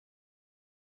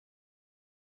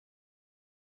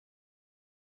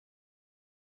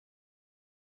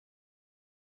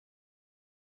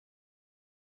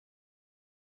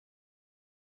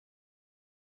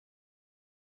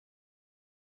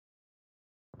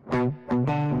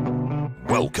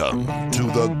Welcome to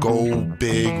the Go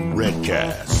Big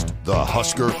Redcast, the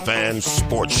Husker Fan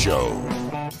Sports Show.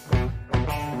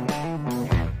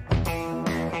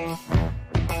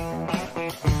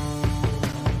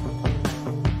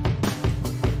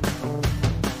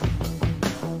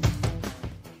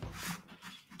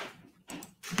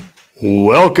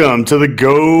 Welcome to the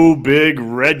Go Big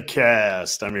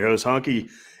Redcast. I'm your host, Honky,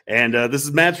 and this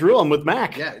is Matt's Rhule. I'm with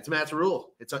Mac. Yeah, it's Matt's Rhule.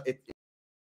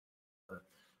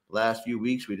 Last few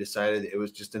weeks, we decided it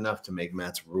was just enough to make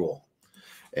Matt's Rhule.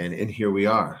 And here we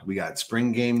are. We got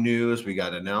spring game news. We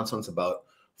got announcements about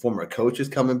former coaches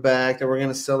coming back that we're going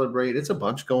to celebrate. It's a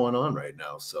bunch going on right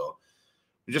now. So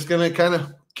we're just going to kind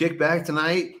of kick back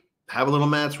tonight, have a little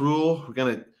Matt's Rhule. We're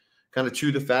going to kind of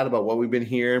chew the fat about what we've been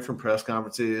hearing from press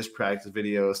conferences, practice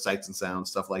videos, sights and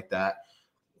sounds, stuff like that.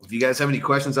 If you guys have any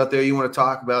questions out there you want to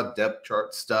talk about, depth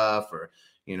chart stuff, or,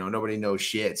 nobody knows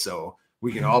shit. So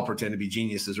we can all pretend to be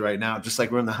geniuses right now, just like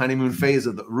we're in the honeymoon phase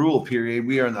of the Rhule period.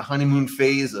 We are in the honeymoon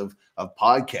phase of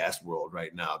podcast world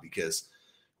right now because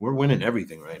we're winning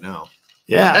everything right now.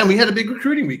 Yeah. And we had a big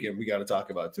recruiting weekend we got to talk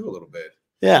about too a little bit.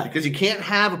 Yeah. Because you can't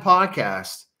have a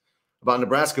podcast about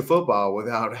Nebraska football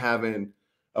without having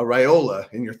a Raiola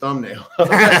in your thumbnail.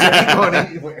 That's not going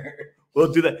anywhere.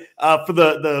 We'll do that. For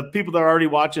the people that are already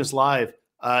watching us live,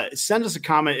 send us a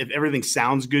comment if everything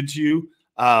sounds good to you.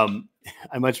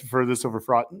 I much prefer this over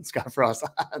Scott Frost.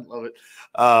 I love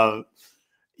it.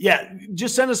 Yeah,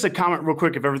 just send us a comment real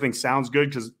quick if everything sounds good,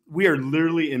 because we are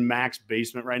literally in Mac's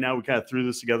basement right now. We kind of threw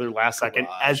this together last second,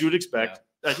 as you would expect.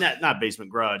 Yeah. Not basement,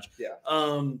 garage. Yeah.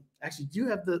 Actually, do you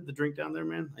have the drink down there,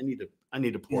 man? I need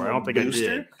to pour. I don't think I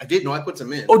did. I did. No, I put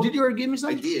some in. Oh, did you already give me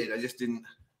some? I did. I just didn't.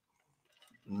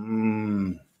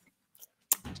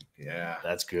 Yeah,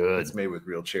 that's good. It's made with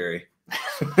real cherry.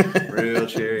 Real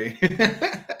cherry.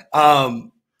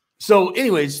 So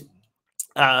anyways,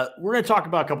 we're going to talk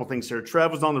about a couple things here.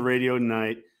 Trev was on the radio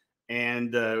tonight,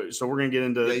 and so we're going to get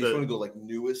into you just want to go like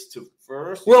newest to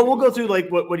first? Well, we'll go through like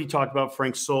what he talked about,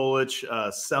 Frank Solich,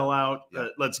 sellout. Yeah.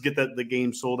 Let's get the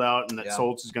game sold out, and that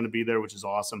Solich is going to be there, which is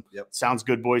awesome. Yep. Sounds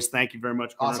good, boys. Thank you very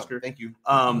much, awesome. Thank you.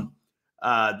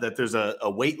 That there's a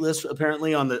waitlist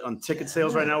apparently on ticket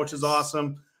sales right now, which is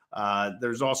awesome.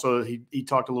 There's also he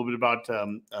talked a little bit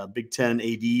about Big Ten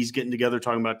ADs getting together,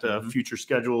 talking about future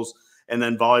schedules, and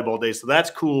then volleyball days. So that's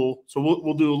cool. So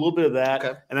we'll do a little bit of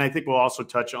that, and I think we'll also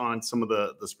touch on some of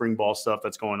the spring ball stuff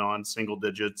that's going on, single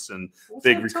digits and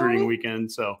big recruiting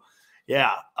weekend. So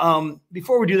yeah.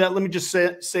 Before we do that, let me just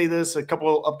say this: a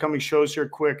couple upcoming shows here,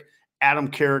 quick.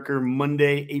 Adam Carricker,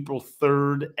 Monday, April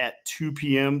 3rd at 2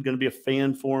 p.m. Going to be a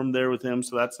fan forum there with him.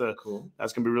 So that's cool.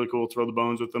 That's going to be really cool. Throw the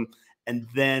bones with him. And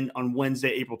then on Wednesday,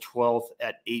 April 12th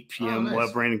at 8 p.m., nice. We'll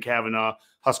have Brandon Kavanaugh,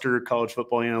 Husker college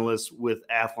football analyst with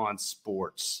Athlon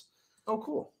Sports. Oh,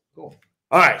 cool. Cool.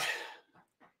 All right.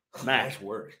 Matt. Nice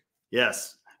work.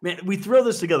 Yes. Man, we throw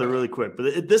this together really quick,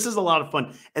 but this is a lot of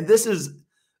fun. And this is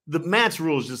the Matt's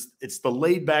Rhule is just, it's the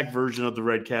laid back version of the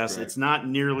Redcast. Right. It's not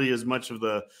nearly as much of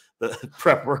the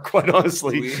prep work, quite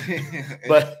honestly,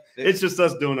 but it's just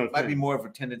us doing it. Might be more of a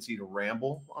tendency to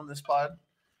ramble on this pod,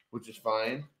 which is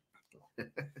fine.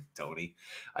 Tony,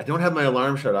 I don't have my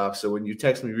alarm shut off, so when you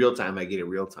text me real time, I get it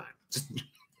real time.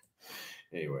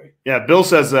 Anyway. Yeah, Bill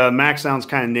says Max sounds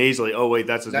kind of nasally. Oh, wait,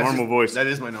 that's his normal voice. That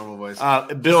is my normal voice.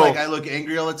 Bill, like I look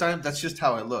angry all the time. That's just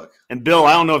how I look. And Bill,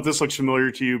 I don't know if this looks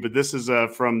familiar to you, but this is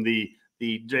from the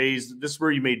days. This is where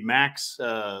you made Max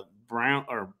Brown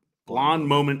or Blonde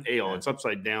Moment Ale. Yeah. It's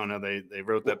upside down how they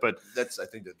wrote that, but that's I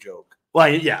think the joke. Well,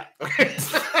 yeah. Okay.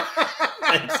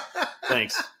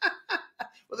 Thanks.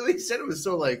 Well, the way he said it was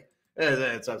so like,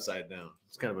 it's upside down.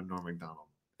 It's kind of a Norm Macdonald.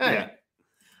 Hey. Yeah.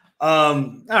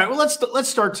 All right. Well, let's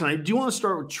start tonight. Do you want to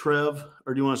start with Trev,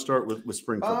 or do you want to start with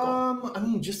spring football? I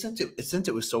mean, just since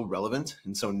it was so relevant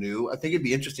and so new, I think it'd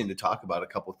be interesting to talk about a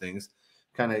couple things,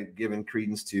 kind of giving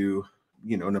credence to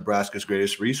Nebraska's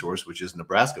greatest resource, which is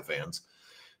Nebraska fans.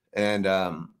 And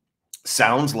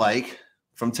sounds like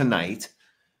from tonight,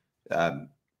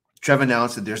 Trev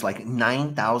announced that there's like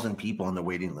 9,000 people on the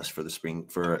waiting list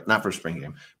for not for spring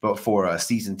game, but for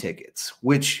season tickets,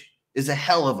 which is a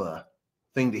hell of a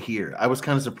thing to hear. I was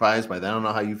kind of surprised by that. I don't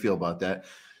know how you feel about that,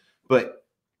 but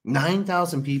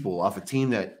 9,000 people off a team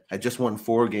that had just won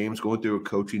 4 games, going through a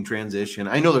coaching transition.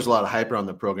 I know there's a lot of hype around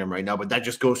the program right now, but that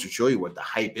just goes to show you what the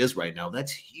hype is right now.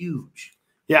 That's huge.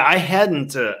 Yeah, I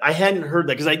hadn't heard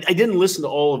that because I didn't listen to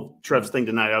all of Trev's thing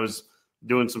tonight. I was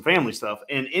doing some family stuff,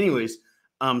 and anyways.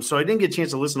 So I didn't get a chance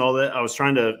to listen to all that. I was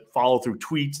trying to follow through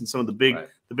tweets and some of the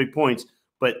big points,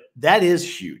 but that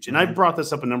is huge. And I brought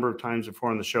this up a number of times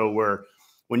before on the show where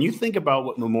when you think about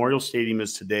what Memorial Stadium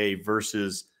is today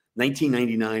versus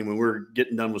 1999 when we were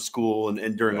getting done with school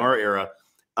and during our era,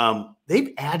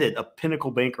 they've added a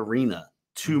Pinnacle Bank Arena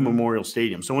to Memorial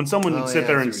Stadium. So when someone would sit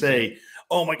there and say,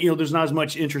 oh my, there's not as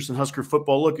much interest in Husker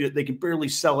football. Look, they can barely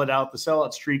sell it out. The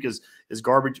sellout streak is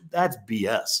garbage. That's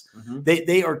BS.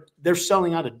 They're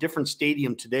selling out a different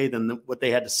stadium today than what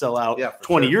they had to sell out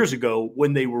 20 years ago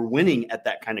when they were winning at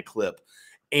that kind of clip.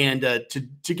 And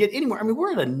to get anywhere, I mean,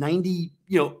 we're at a 90,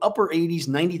 upper 80s,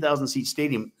 90,000 seat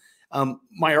stadium.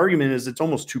 My argument is it's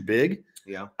almost too big.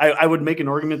 Yeah, I would make an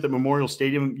argument that Memorial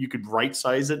Stadium, you could right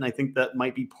size it. And I think that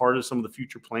might be part of some of the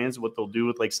future plans of what they'll do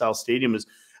with like South Stadium is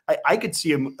I could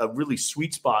see a really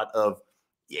sweet spot of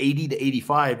 80 to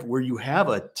 85 where you have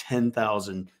a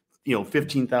 10,000,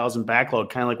 15,000 backlog,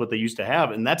 kind of like what they used to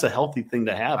have. And that's a healthy thing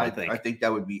to have, I think. I think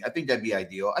that'd be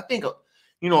ideal. I think, a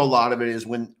lot of it is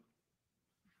when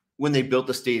they built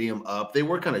the stadium up, they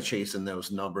were kind of chasing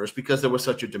those numbers because there was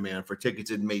such a demand for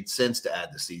tickets. It made sense to add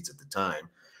the seats at the time.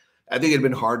 I think it'd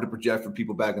been hard to project for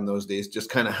people back in those days, just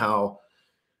kind of how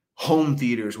home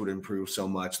theaters would improve so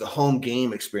much. The home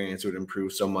game experience would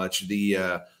improve so much.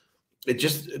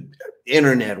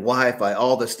 Internet, Wi-Fi,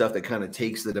 all the stuff that kind of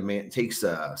takes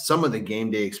some of the game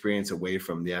day experience away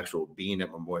from the actual being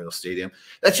at Memorial Stadium.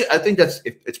 I think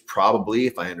it's probably,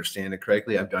 if I understand it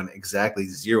correctly, I've done exactly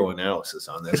zero analysis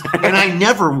on this, and I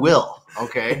never will.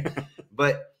 Okay,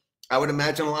 but I would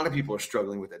imagine a lot of people are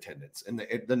struggling with attendance, and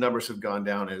the numbers have gone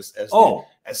down as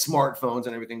smartphones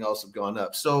and everything else have gone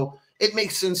up. So it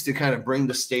makes sense to kind of bring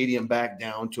the stadium back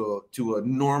down to a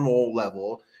normal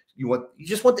level. You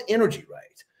just want the energy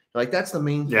right. Like that's the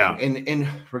main thing. Yeah. And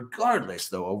regardless,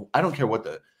 though, I don't care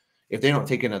if they don't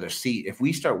take another seat. If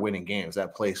we start winning games,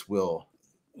 that place will.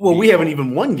 Well, we haven't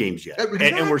even won games yet, exactly.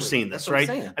 and we're seeing this, right?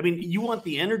 I mean, you want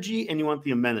the energy and you want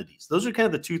the amenities. Those are kind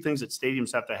of the two things that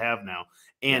stadiums have to have now.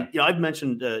 And I've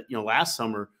mentioned, last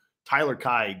summer, Tyler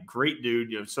Kai, great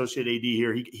dude, associate AD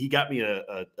here. He got me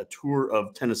a tour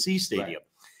of Tennessee Stadium,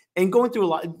 and going through a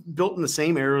lot, built in the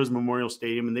same era as Memorial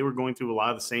Stadium, and they were going through a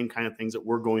lot of the same kind of things that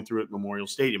we're going through at Memorial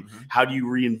Stadium. How do you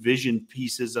re-envision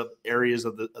pieces of areas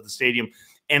of the stadium?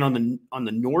 And on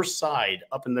the north side,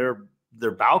 up in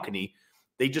their balcony,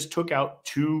 they just took out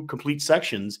 2 complete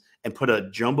sections and put a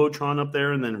jumbotron up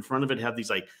there, and then in front of it have these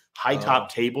like high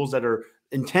top tables that are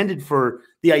intended for,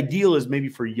 the ideal is maybe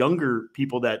for younger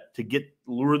people to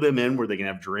lure them in where they can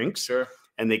have drinks,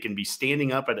 and they can be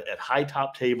standing up at high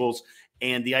top tables.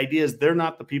 And the idea is they're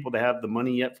not the people that have the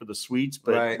money yet for the suites,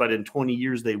 but in 20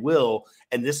 years they will.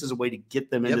 And this is a way to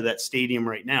get them into that stadium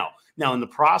right now. Now, in the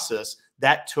process,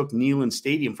 that took Neyland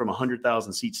Stadium from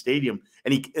 100,000 seat stadium.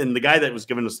 And the guy that was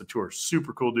giving us the tour,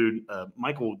 super cool dude,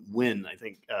 Michael Wynn, I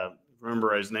think,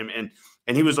 remember his name.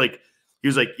 And he was like,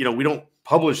 we don't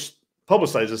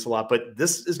publicize this a lot, but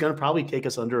this is going to probably take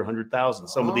us under 100,000,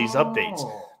 some of these updates,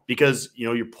 because,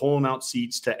 you're pulling out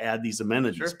seats to add these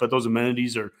amenities, but those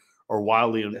amenities are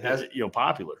wildly,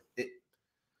 popular.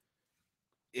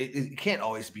 It can't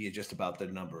always be just about the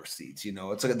number of seats.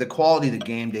 It's like the quality of the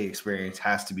game day experience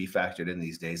has to be factored in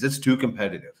these days. It's too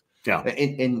competitive. Yeah.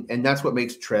 And that's what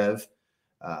makes Trev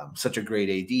such a great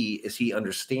AD is he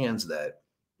understands that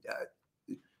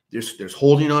there's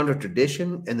holding on to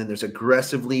tradition, and then there's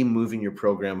aggressively moving your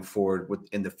program forward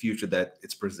in the future that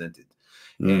it's presented.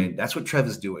 And that's what Trev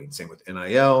is doing. Same with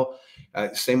NIL,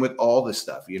 same with all this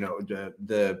stuff,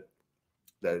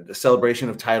 the celebration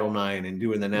of Title IX and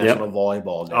doing the National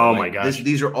Volleyball Day. Oh my gosh.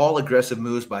 These are all aggressive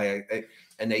moves by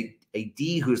an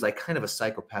AD who's like kind of a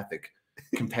psychopathic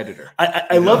competitor.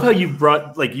 I love how you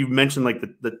brought, like you mentioned, like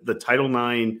the Title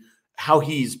IX, how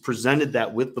he's presented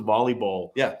that with the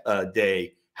volleyball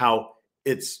day, how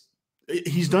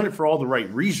he's done it for all the right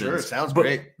reasons. Sure, sounds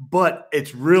great. But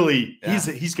it's really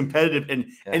he's competitive, and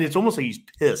it's almost like he's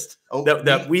pissed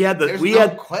that we had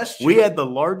the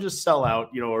largest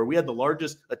sellout, or we had the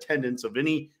largest attendance of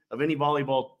any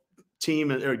volleyball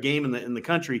team or game in the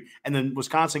country, and then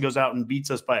Wisconsin goes out and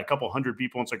beats us by a couple hundred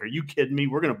people. And it's like, are you kidding me?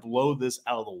 We're going to blow this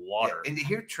out of the water. And to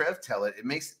hear Trev tell it,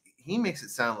 he makes it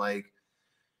sound like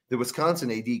the Wisconsin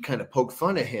AD kind of poked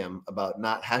fun at him about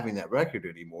not having that record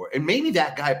anymore. And maybe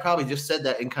that guy probably just said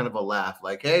that in kind of a laugh,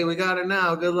 like, hey, we got it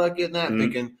now. Good luck getting that.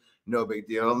 Thinking, no big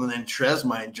deal. And then Trev's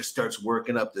mind just starts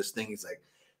working up this thing. He's like,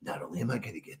 not only am I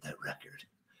going to get that record,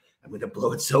 I'm going to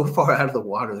blow it so far out of the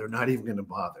water, they're not even going to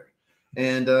bother.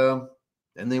 And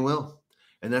they will.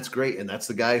 And that's great. And that's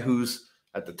the guy who's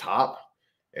at the top.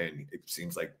 And it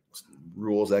seems like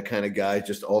Rhule's that kind of guy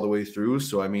just all the way through.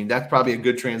 So, I mean, that's probably a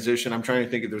good transition. I'm trying to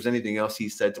think if there's anything else he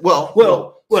said.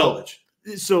 Well.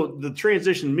 So the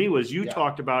transition to me was you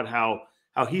talked about how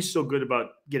he's so good about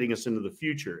getting us into the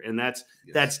future. And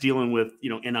that's dealing with,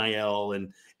 NIL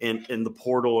and and the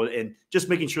portal, and just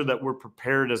making sure that we're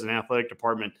prepared as an athletic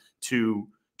department to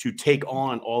take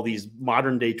on all these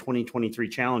modern day 2023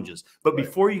 challenges. But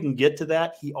before you can get to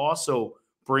that, he also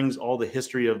brings all the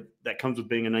history of that comes with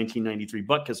being a 1993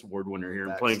 Butkus Award winner here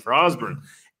and playing for Osborne.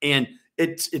 And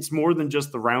it's more than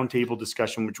just the roundtable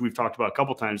discussion, which we've talked about a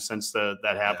couple times since that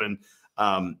happened,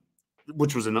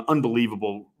 which was an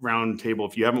unbelievable roundtable.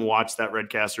 If you haven't watched that,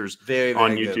 Redcasters very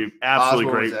on YouTube, good. absolutely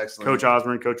Osborne great. excellent. Coach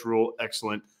Osborne, Coach Rhule,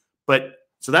 excellent. But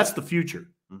so that's the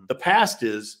future. The past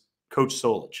is Coach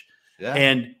Solich. Yeah.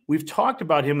 And we've talked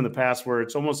about him in the past where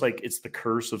it's almost like it's the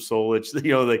curse of Solich.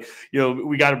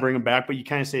 We got to bring him back, but you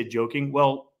kind of say it joking.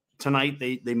 Well, tonight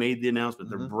they made the announcement.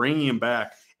 They're bringing him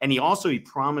back. And he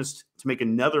promised to make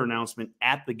another announcement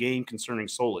at the game concerning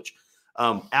Solich.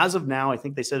 As of now, I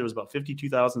think they said it was about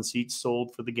 52,000 seats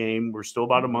sold for the game. We're still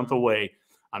about a month away.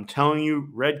 I'm telling you,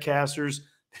 Redcasters,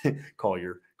 call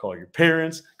your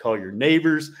parents, call your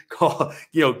neighbors,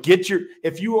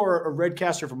 if you are a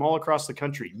Redcaster from all across the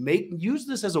country, use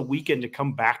this as a weekend to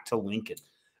come back to Lincoln.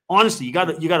 Honestly, you got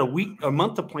a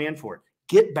month to plan for it.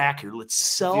 Get back here. Let's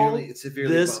sell this.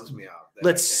 Bums me out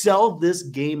let's sell this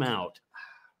game out.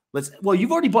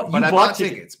 You've already bought. I bought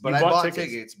tickets. But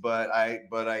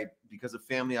I because of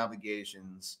family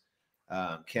obligations,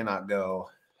 cannot go.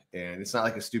 And it's not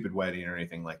like a stupid wedding or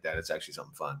anything like that. It's actually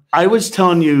something fun. I was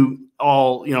telling you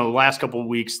all, the last couple of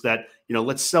weeks that,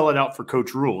 let's sell it out for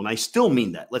Coach Rhule. And I still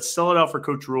mean that. Let's sell it out for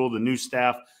Coach Rhule, the new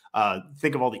staff.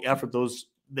 Think of all the effort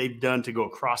they've done to go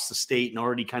across the state and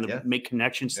already kind of make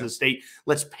connections to the state.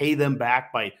 Let's pay them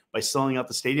back by selling out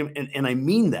the stadium. And I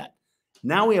mean that.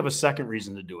 Now we have a second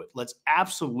reason to do it. Let's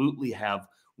absolutely have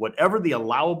whatever the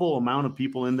allowable amount of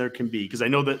people in there can be. Because I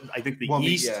think the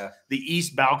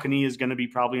east balcony is going to be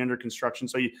probably under construction.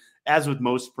 So as with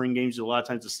most spring games, a lot of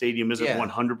times the stadium isn't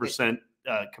 100%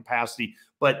 capacity.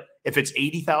 But if it's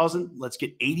 80,000, let's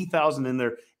get 80,000 in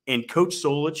there. And Coach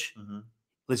Solich,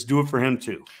 let's do it for him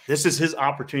too. This is his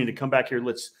opportunity to come back here.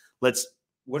 Let's what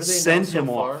do they send so him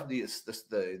far? off. The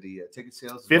ticket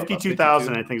sales?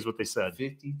 52,000, I think is what they said.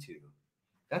 52.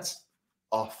 That's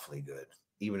awfully good,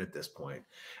 even at this point.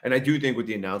 And I do think with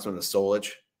the announcement of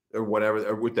Solich or whatever,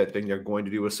 or with that thing they're going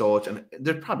to do with Solich, and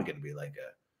they're probably going to be like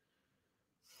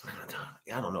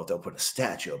I don't know if they'll put a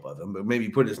statue up of him, but maybe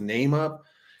put his name up,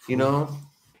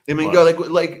 I mean, go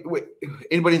like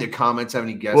anybody in the comments have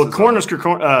any guesses?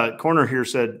 Well, Corner here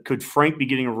said, could Frank be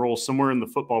getting a role somewhere in the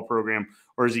football program,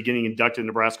 or is he getting inducted in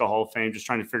Nebraska Hall of Fame? Just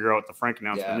trying to figure out what the Frank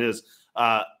announcement is.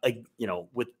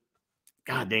 With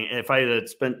God dang it, if I had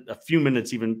spent a few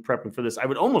minutes even prepping for this, I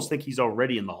would almost think he's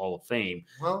already in the Hall of Fame.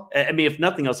 Well, I mean, if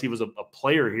nothing else, he was a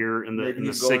player here in the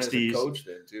 60s, as a coach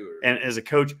then too, and as a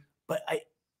coach. But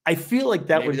I feel like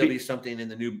that would be something in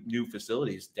the new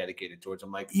facilities dedicated towards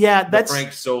him, like that's Frank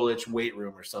Solich weight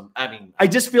room or something. I mean, I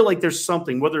just feel like there's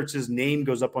something, whether it's his name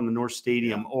goes up on the North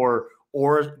Stadium or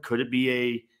could it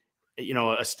be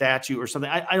a statue or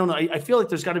something. I don't know. I feel like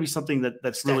there's got to be something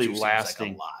that's really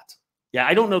lasting. Like a lot. Yeah,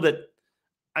 I don't know that.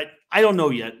 I don't know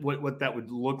yet what that would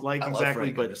look like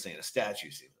exactly, but just saying a statue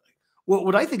seems like. Well,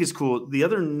 what I think is cool, the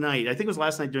other night, I think it was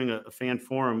last night doing a fan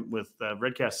forum with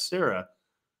Redcast Sarah,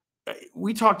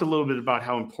 we talked a little bit about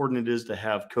how important it is to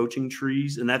have coaching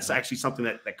trees, and that's actually something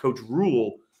that Coach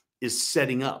Rhule is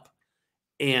setting up.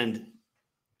 And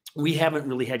we haven't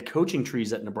really had coaching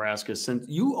trees at Nebraska since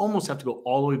you almost have to go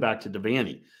all the way back to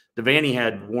Devaney. Devaney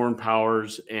had Warren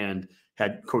Powers and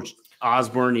had Coach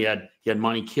Osborne. He had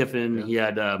Monty Kiffin. He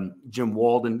had Jim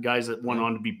Walden, guys that went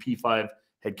on to be P5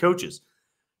 head coaches.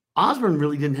 Osborne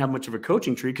really didn't have much of a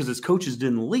coaching tree because his coaches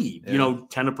didn't leave.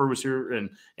 Tenneper was here and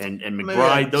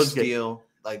McBride, those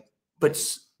guys. But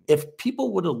if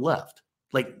people would have left,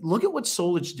 look at what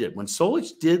Solich did. When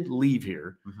Solich did leave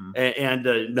here,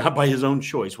 and not by his own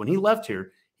choice, when he left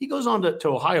here, he goes on to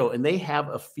Ohio, and they have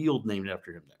a field named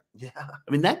after him there. Yeah.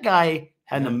 I mean, that guy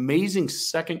had an amazing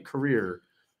second career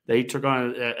that he took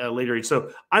on at a later age.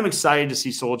 So I'm excited to see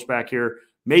Solich back here.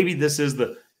 Maybe this is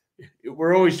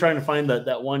we're always trying to find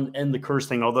that one end the curse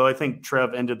thing. Although I think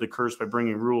Trev ended the curse by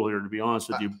bringing Rhule here, to be honest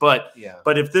with you. But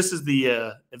if this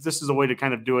is a way to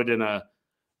kind of do it in a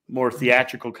more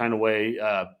theatrical kind of way,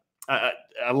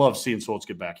 I love seeing Solich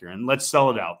get back here, and let's sell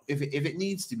it out. If it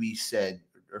needs to be said,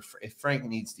 or if Frank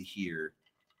needs to hear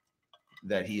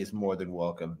that he is more than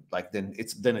welcome, then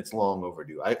it's long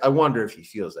overdue. I wonder if he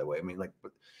feels that way. I mean,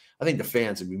 I think the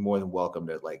fans would be more than welcome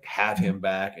to have him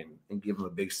back and give him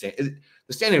a big stand.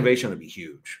 The standing ovation would be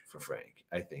huge for Frank,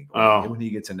 I think, when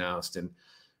he gets announced. And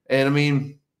I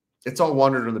mean, it's all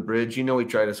water on the bridge. He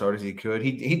tried as hard as he could.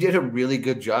 He did a really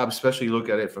good job, especially look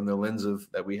at it from the lens of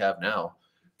that we have now,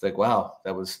 It's like, wow,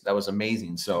 that was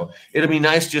amazing. So it'll be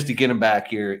nice just to get him back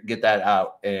here, get that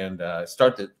out, and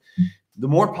start the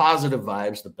more positive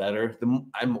vibes, the better.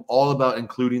 I'm all about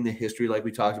including the history, like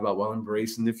we talked about, while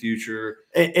embracing the future.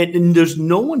 And there's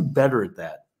no one better at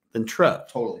that than Trev.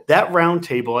 Totally. That round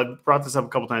table, I've brought this up a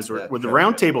couple times. With the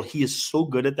round table, he is so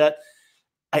good at that.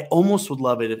 I almost would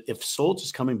love it if Solich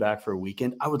is coming back for a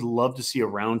weekend. I would love to see a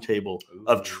round table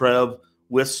of Trev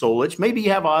with Solich. Maybe you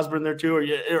have Osborne there too,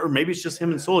 or maybe it's just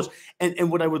him and Solich.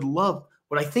 And what I would love,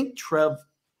 what I think Trev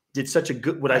did such a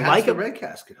good. What I like the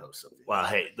Redcast could host something. Well,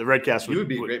 hey, the Redcast would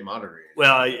be a great moderator.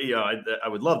 Well, I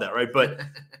would love that, right? But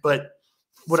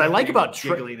what I like about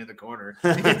giggling in the corner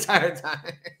the entire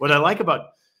time. What I like about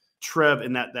Trev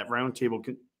in that round table,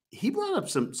 he brought up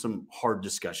some hard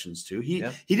discussions too. He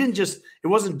didn't just, it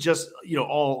wasn't just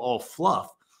all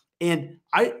fluff. And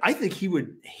I think he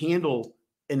would handle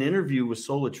an interview with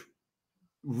Solich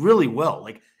really well.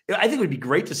 Like, I think it would be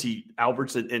great to see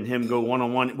Alberts and him go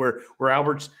one-on-one where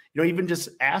Alberts, even just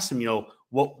ask him,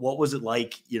 what was it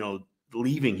like,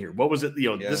 leaving here? What was it?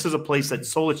 This is a place that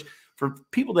Solich, for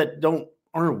people that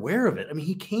aren't aware of it. I mean,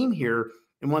 he came here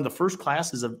in one of the first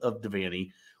classes of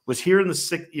Devaney, was here in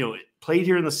the played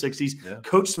here in the 60s,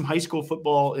 coached some high school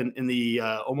football in the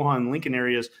Omaha and Lincoln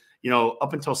areas,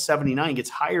 up until 79, gets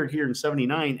hired here in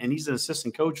 79, and he's an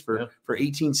assistant coach for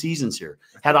 18 seasons here.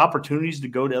 Had opportunities to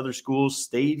go to other schools,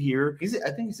 stayed here.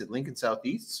 I think he's at Lincoln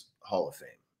Southeast Hall of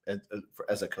Fame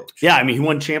as a coach. Yeah, I mean, he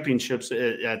won championships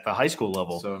at the high school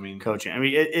level. So, I mean, coaching. I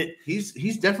mean,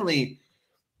 he's definitely –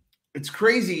 it's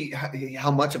crazy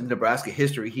how much of Nebraska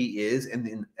history he is, and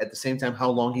then at the same time, how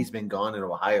long he's been gone in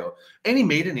Ohio. And he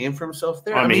made a name for himself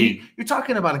there. I mean, you're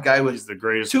talking about a guy with the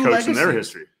greatest coach legacies in their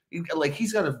history. Like,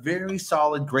 he's got a very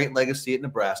solid, great legacy at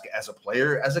Nebraska as a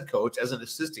player, as a coach, as an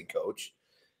assistant coach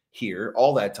here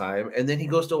all that time. And then he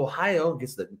goes to Ohio and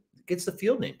gets the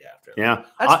field named after him. Yeah.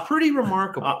 That's pretty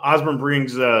remarkable. Osborne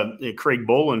brings Craig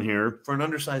Bowl here. For an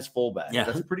undersized fullback. Yeah.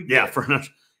 That's pretty good. Yeah,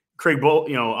 Craig Bowl,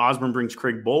 Osborne brings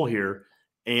Craig Bowl here,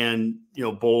 and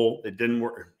Bowl, it didn't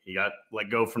work. He got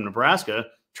let go from Nebraska,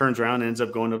 turns around, ends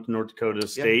up going up to North Dakota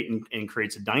State and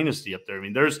creates a dynasty up there. I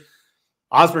mean,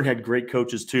 Osborne had great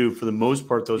coaches too. For the most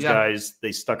part, those guys,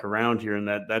 they stuck around here, and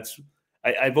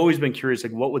I've always been curious,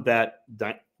 like what would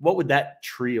that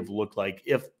tree have looked like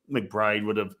if McBride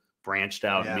would have branched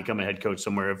out and become a head coach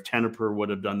somewhere, if Tenneper would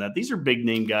have done that. These are big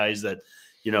name guys that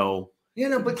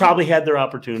but probably had their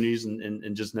opportunities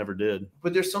and just never did.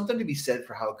 But there's something to be said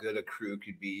for how good a crew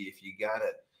could be if you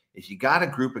got a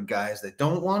group of guys that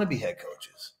don't want to be head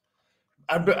coaches.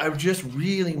 I just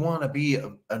really want to be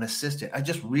an assistant. I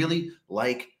just really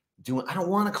like doing. I don't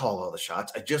want to call all the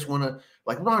shots. I just want to,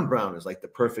 like Ron Brown is like the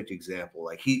perfect example.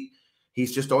 Like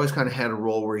he's just always kind of had a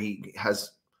role where he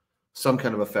has some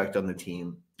kind of effect on the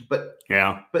team. But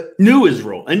knew his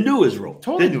role.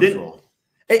 Totally knew his role.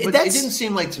 But it didn't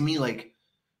seem like to me like,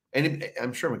 and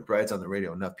I'm sure McBride's on the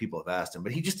radio. Enough people have asked him,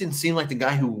 but he just didn't seem like the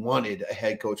guy who wanted a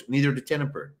head coach. Neither did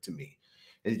Tenneper to me.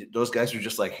 And those guys are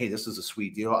just like, hey, this is a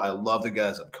sweet deal. I love the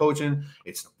guys I'm coaching.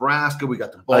 It's Nebraska. We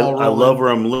got the ball rolling. I love where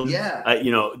I'm living. Yeah.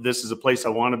 This is a place I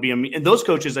want to be. And those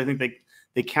coaches, I think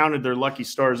they counted their lucky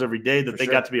stars every day that they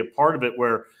got to be a part of it,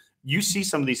 where you see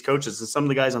some of these coaches and some of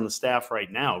the guys on the staff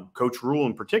right now, Coach Rhule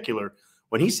in particular,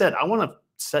 when he said, I want to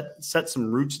set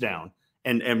some roots down.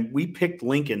 And we picked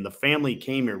Lincoln. The family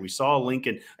came here. We saw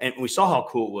Lincoln, and we saw how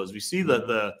cool it was. We see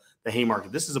the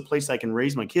Haymarket. This is a place I can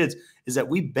raise my kids. Is that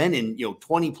we've been in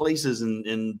 20 places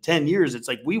in 10 years. It's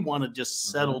like we want to just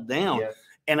settle down. Yeah.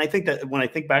 And I think that when I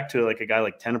think back to like a guy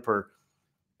like Tenneper,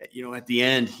 at the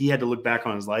end he had to look back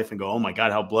on his life and go, oh my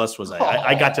God, how blessed was I?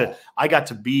 I got to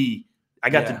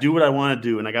do what I want to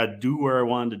do, and I got to do where I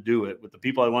wanted to do it with the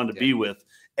people I wanted to be with.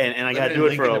 And I got to do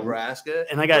it for Nebraska,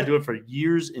 and I got to do it for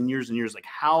years and years and years. Like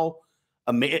how,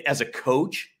 as a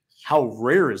coach, how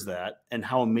rare is that, and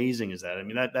how amazing is that? I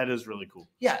mean, that is really cool.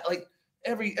 Yeah, like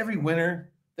every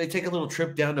winter they take a little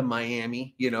trip down to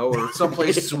Miami, or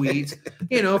someplace sweet,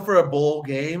 for a bowl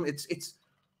game. It's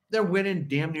they're winning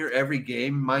damn near every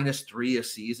game, -3 a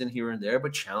season here and there,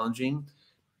 but challenging.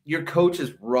 Your coach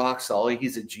is rock solid.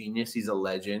 He's a genius. He's a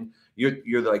legend.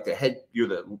 You're like the head. You're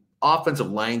the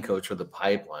offensive line coach for the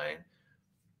Pipeline.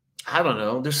 I don't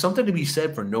know. There's something to be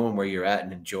said for knowing where you're at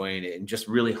and enjoying it, and just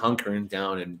really hunkering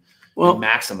down and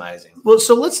maximizing. Well,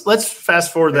 so let's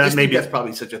fast forward that. Maybe that's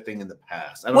probably such a thing in the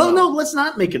past. No, let's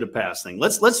not make it a past thing.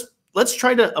 Let's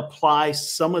try to apply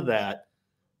some of that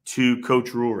to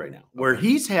Coach Rhule right now, where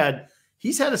he's had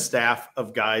a staff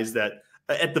of guys that,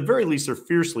 at the very least, are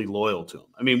fiercely loyal to him.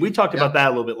 I mean, we talked about that a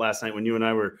little bit last night when you and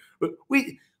I were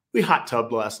we hot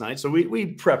tubbed last night, so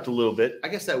we prepped a little bit. I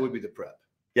guess that would be the prep.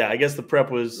 Yeah, I guess the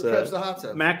prep was the hot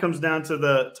tub. Matt comes down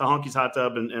to Honky's hot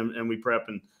tub and we prep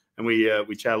and we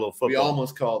chat a little football. We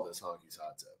almost called this Honky's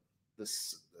hot tub.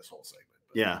 This whole segment.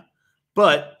 But. Yeah,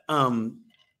 but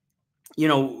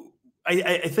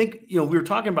I think we were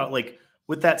talking about like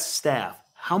with that staff,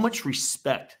 how much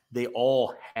respect they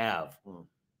all have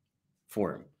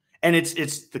for him. And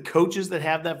it's the coaches that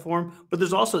have that for him, but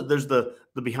there's the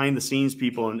behind the scenes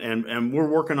people, and we're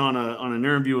working on an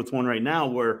interview with one right now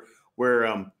where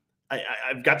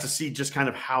I've got to see just kind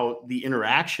of how the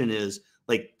interaction is.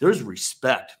 Like there's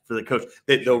respect for the coach.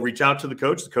 They'll reach out to the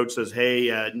coach. The coach says, "Hey,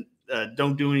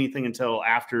 don't do anything until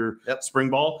after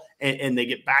spring ball," and they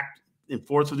get back and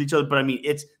forth with each other. But I mean,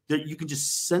 you can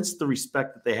just sense the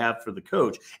respect that they have for the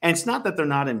coach. And it's not that they're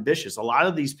not ambitious. A lot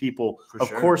of these people,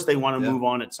 of course, they want to move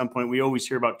on at some point. We always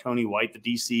hear about Tony White, the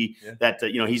DC, that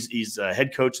he's a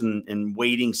head coach and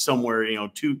waiting somewhere.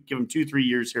 Give him 2-3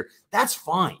 years here. That's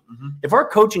fine. Mm-hmm. If our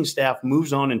coaching staff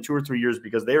moves on in 2 or 3 years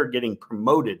because they are getting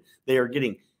promoted, they're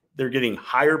getting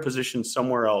higher positions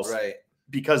somewhere else, right?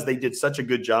 Because they did such a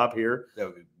good job here.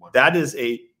 That is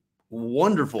a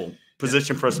wonderful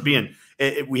position for us to be in.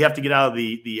 We have to get out of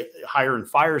the hire and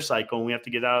fire cycle, and we have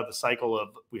to get out of the cycle of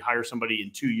we hire somebody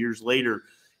and 2 years later,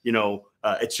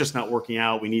 it's just not working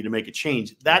out. We need to make a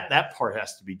change. That part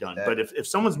has to be done. But if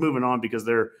someone's moving on because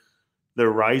they're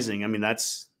rising, I mean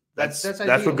that's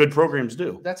what good programs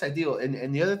do. That's ideal.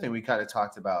 And the other thing we kind of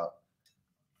talked about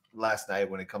last night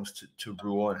when it comes to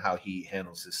Rhule and how he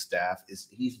handles his staff is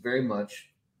he's very much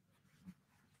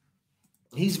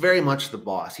the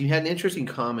boss. He had an interesting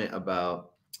comment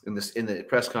about in the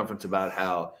press conference about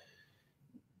how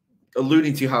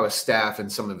alluding to how his staff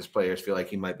and some of his players feel like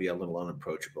he might be a little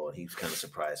unapproachable, and he's kind of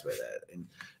surprised by that.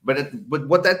 But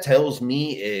what that tells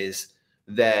me is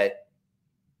that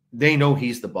they know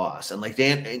he's the boss, and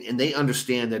they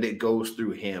understand that it goes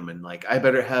through him, and like I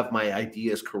better have my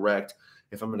ideas correct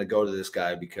if I'm going to go to this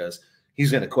guy because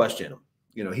he's going to question him.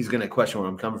 He's going to question where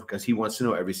I'm coming from because he wants to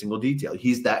know every single detail.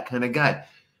 He's that kind of guy.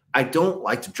 I don't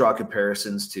like to draw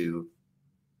comparisons to –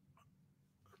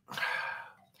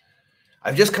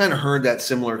 I've just kind of heard that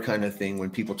similar kind of thing when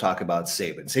people talk about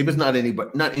Saban. Saban's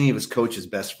not any of his coaches'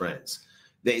 best friends.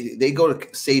 They go to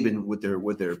Saban with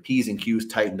their P's and Q's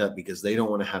tightened up because they don't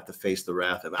want to have to face the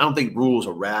wrath of it. I don't think Rhule's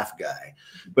a wrath guy,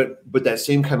 but that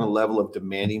same kind of level of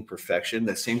demanding perfection,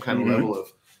 that same kind of level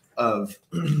of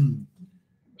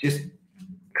just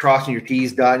crossing your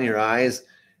T's, dotting your I's.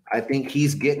 I think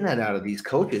he's getting that out of these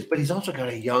coaches, but he's also got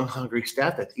a young, hungry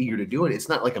staff that's eager to do it. It's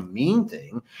not like a mean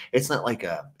thing. It's not like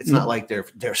not like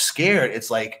they're scared. It's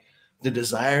like the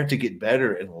desire to get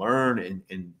better and learn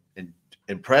and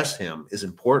impress him is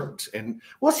important. And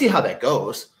we'll see how that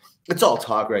goes. It's all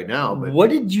talk right now. But what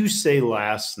did you say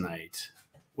last night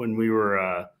when we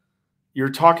were you're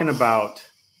talking about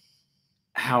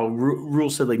how Rhule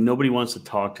said like nobody wants to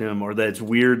talk to him, or that it's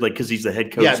weird, like because he's the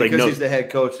head coach. Yeah, because he's the head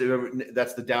coach.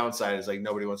 That's the downside. Is like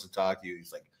nobody wants to talk to you.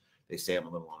 He's like, they say I'm a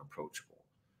little unapproachable,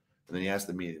 and then he asked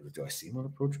the media, "Do I seem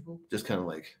unapproachable?" Just kind of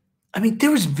like, I mean,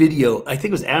 there was video. I think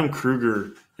it was Adam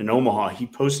Kruger in Omaha. He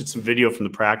posted some video from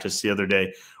the practice the other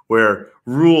day where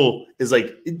Rhule is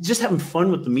like just having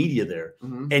fun with the media there,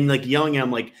 and like yelling at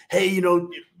him, like, "Hey,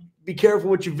 be careful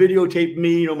what you videotape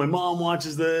me. My mom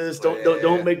watches this.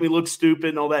 Don't make me look stupid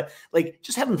and all that." Like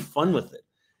just having fun with it.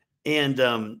 And,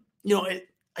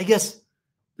 I guess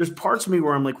there's parts of me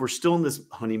where I'm like, we're still in this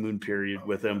honeymoon period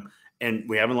with him and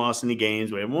we haven't lost any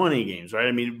games. We haven't won any games. Right.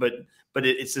 I mean, but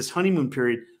it's this honeymoon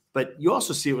period, but you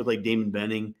also see it with like Damon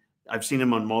Benning. I've seen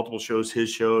him on multiple shows,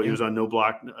 his show, he was on No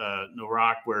Block, No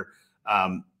Rock, where,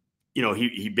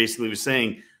 he basically was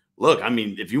saying, look, I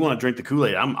mean, if you want to drink the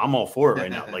Kool-Aid, I'm all for it right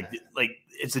now. Like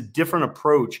it's a different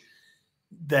approach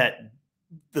that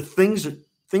the things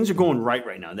are going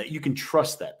right now, that you can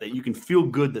trust that you can feel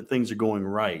good that things are going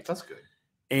right. That's good.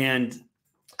 And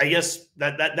I guess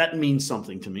that means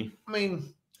something to me. I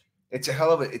mean, it's a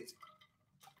hell of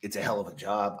a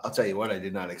job. I'll tell you what, I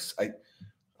did not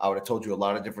I would have told you a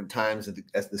lot of different times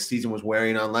as the season was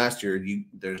wearing on last year,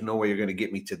 there's no way you're going to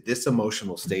get me to this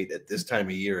emotional state at this time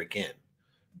of year again.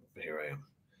 Here I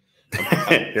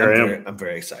am. I'm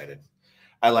very excited.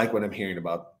 I like what I'm hearing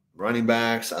about running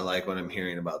backs. I like what I'm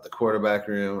hearing about the quarterback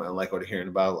room. I like what I'm hearing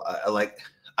about.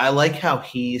 I like how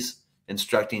he's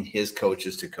instructing his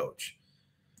coaches to coach.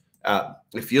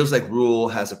 It feels like Rhule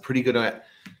has a pretty good.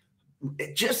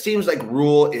 It just seems like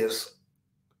Rhule is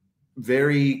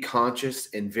very conscious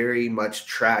and very much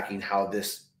tracking how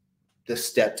the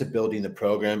step to building the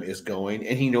program is going,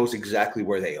 and he knows exactly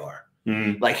where they are.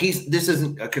 Like this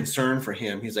isn't a concern for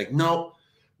him. He's like, no,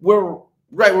 we're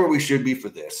right where we should be for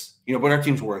this, but our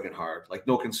team's working hard. Like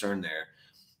no concern there.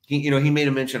 he made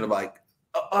a mention of like,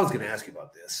 I was going to ask you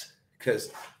about this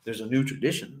because there's a new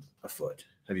tradition afoot.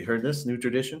 Have you heard this new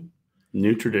tradition?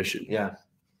 New tradition. Yeah.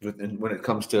 When it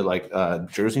comes to like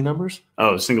jersey numbers.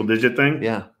 Oh, single digit thing.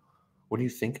 Yeah. What do you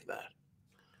think of that?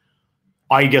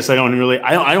 I guess I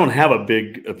don't have a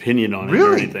big opinion on it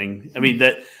or anything. I mean,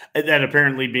 that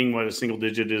apparently being what a single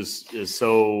digit is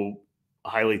so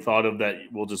highly thought of that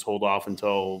we'll just hold off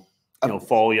until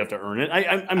fall. You have to earn it.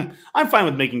 I'm fine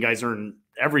with making guys earn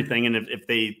everything, and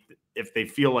if they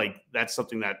feel like that's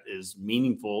something that is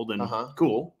meaningful, then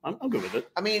cool. I'm good with it.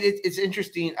 I mean, it's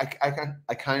interesting.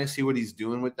 I kind of see what he's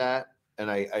doing with that. And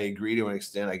I agree to an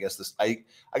extent. I guess I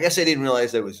didn't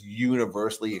realize that it was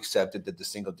universally accepted that the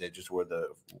single digits were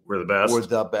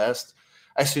the best.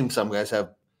 I assume some guys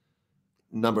have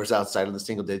numbers outside of the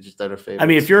single digits that are favored. I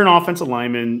mean, if you're an offensive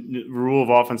lineman, the rule of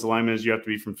offensive lineman is you have to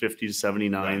be from 50 to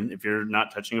 79 if you're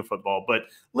not touching a football. But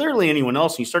literally anyone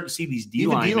else, you start to see these D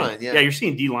linemen. You're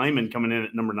seeing D linemen coming in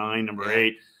at number 9, number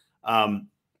 8.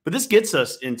 But this gets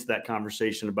us into that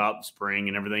conversation about the spring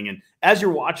and everything. And as you're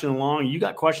watching along, you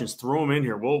got questions, throw them in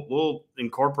here. We'll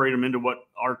incorporate them into what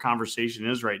our conversation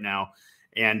is right now.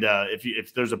 And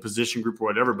if there's a position group or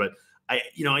whatever, but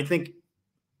I think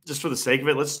just for the sake of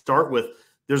it, let's start with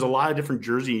there's a lot of different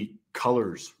jersey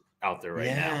colors out there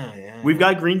right now. Yeah. We've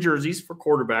got green jerseys for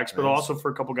quarterbacks, but also for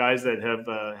a couple guys that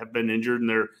have been injured and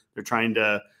they're trying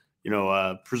to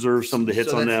preserve some of the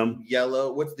hits on them.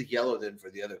 Yellow. What's the yellow then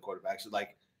for the other quarterbacks?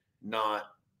 Like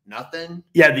nothing.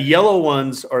 Yeah, the yellow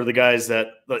ones are the guys that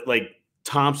like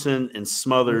Thompson and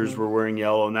Smothers were wearing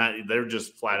yellow, and that they're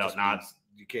just flat out not.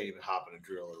 You can't even hop in a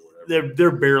drill or whatever.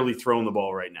 They're barely throwing the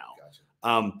ball right now.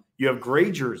 Gotcha. You have gray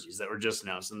jerseys that were just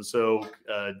announced, and so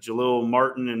Jalil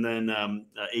Martin and then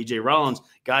AJ Rollins,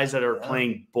 guys that are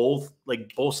playing both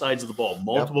sides of the ball,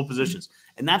 multiple positions,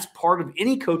 and that's part of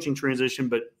any coaching transition.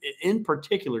 But in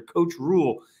particular, Coach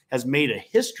Rhule has made a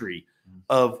history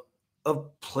of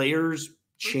players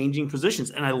changing positions.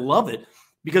 And I love it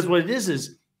because what it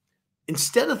is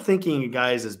instead of thinking of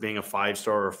guys as being a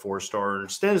 5-star or a 4-star, or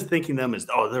instead of thinking them as,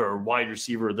 they're a wide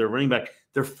receiver, they're running back,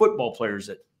 they're football players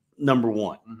at number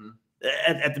 1.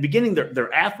 At the beginning,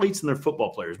 they're athletes and they're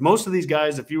football players. Most of these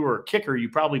guys, if you were a kicker, you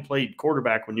probably played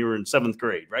quarterback when you were in 7th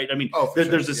grade, right? I mean,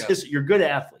 there's this history. You're good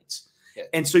athletes. Yeah.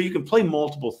 And so you can play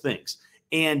multiple things.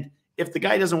 And if the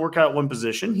guy doesn't work out at one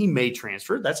position, he may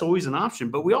transfer. That's always an option.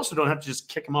 But we also don't have to just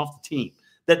kick him off the team.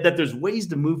 That there's ways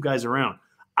to move guys around.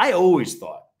 I always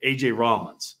thought AJ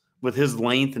Rollins, with his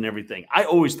length and everything, I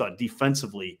always thought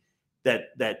defensively that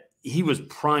he was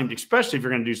primed, especially if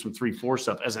you're going to do some 3-4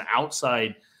 stuff as an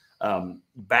outside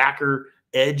backer,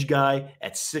 edge guy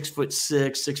at 6'6",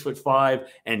 6'5",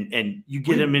 and you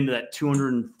get him into that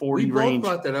 240 range. We both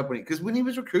brought that up when he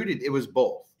was recruited. It was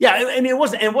both. Yeah, I mean, it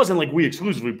wasn't like we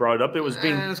exclusively brought it up. It was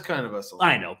it's kind of us.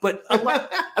 I know, but a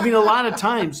lot of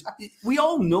times we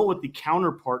all know what the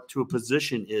counterpart to a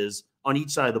position is on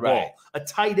each side of the ball. A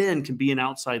tight end can be an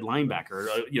outside linebacker.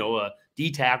 A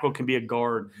D tackle can be a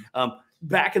guard.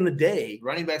 Back in the day,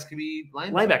 running backs could be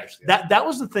linebackers. Yeah. That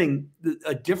was the thing.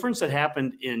 A difference that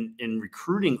happened in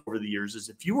recruiting over the years is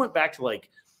if you went back to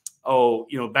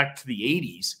back to the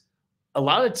 80s, a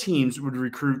lot of teams would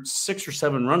recruit 6 or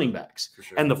 7 running backs,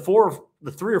 and the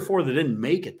 3 or 4 that didn't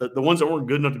make it, the ones that weren't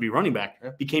good enough to be running back,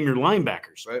 became your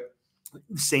linebackers. Right.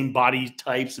 Same body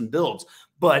types and builds,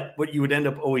 but what you would end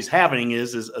up always having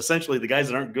is essentially the guys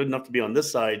that aren't good enough to be on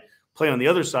this side play on the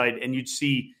other side, and you'd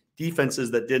see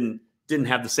defenses that didn't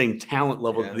have the same talent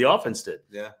level that the offense did.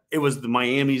 Yeah. It was the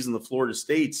Miamis and the Florida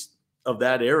States of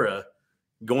that era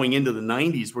going into the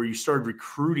 90s where you started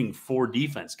recruiting for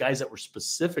defense, guys that were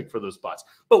specific for those spots,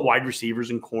 but wide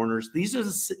receivers and corners. These are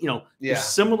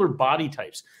similar body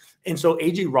types. And so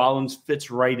AJ Rollins fits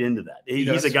right into that.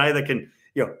 He's a guy that can,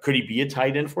 could he be a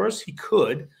tight end for us? He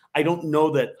could. I don't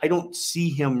know that. I don't see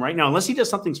him right now, unless he does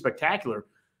something spectacular.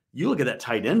 You look at that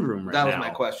tight end room right now. That was my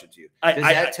question to you. Does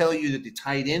that tell you that the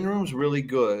tight end room's really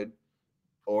good,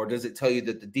 or does it tell you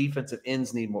that the defensive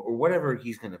ends need more, or whatever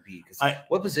he's going to be? Because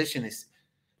what position is?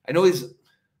 I know he's.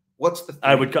 What's the?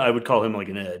 I would call him like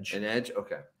an edge. An edge,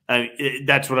 okay.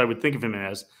 That's what I would think of him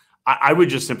as. I would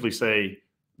just simply say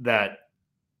that.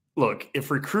 Look, if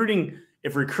recruiting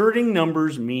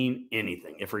numbers mean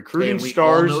anything, if recruiting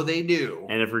stars, all know they do,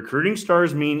 and if recruiting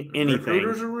stars mean anything,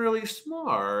 recruiters are really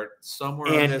smart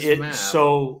somewhere on this map.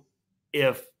 So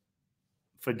if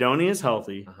Fedoni is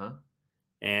healthy,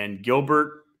 and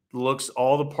Gilbert looks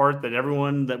all the part that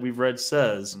everyone that we've read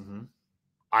says,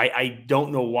 I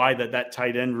don't know why that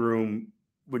tight end room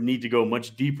would need to go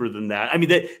much deeper than that. I mean,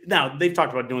 they've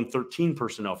talked about doing 13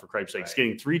 personnel for cripe's sakes,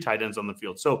 getting 3 tight ends on the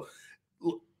field. So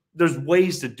there's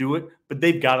ways to do it, but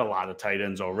they've got a lot of tight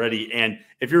ends already. And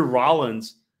if you're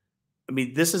Rollins, I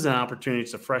mean, this is an opportunity.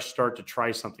 It's a fresh start to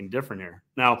try something different here.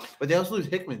 Now, but they also lose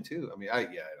Hickman too. I mean,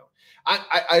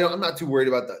 I'm not too worried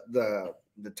about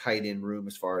the tight end room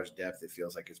as far as depth. It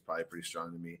feels like it's probably pretty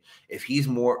strong to me. If he's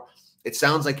more, it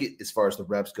sounds like as far as the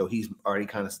reps go, he's already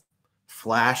kind of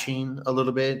flashing a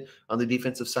little bit on the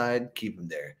defensive side. Keep him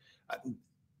there.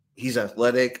 He's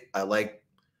athletic. I like,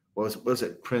 what was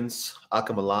it? Prince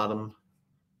Akamaladam.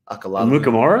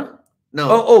 Mukamara?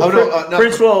 No. No,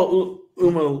 Prince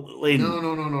Umalade.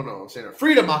 No. I'm saying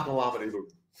Freedom Akamaladam.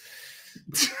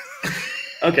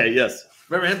 Okay, yes.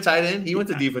 Remember him, tight end? He went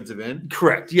to defensive end.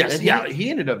 Correct. Yes. And he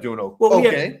ended up doing okay. Well,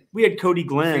 we had Cody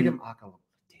Glenn. Freedom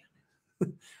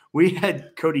Akamaladam. We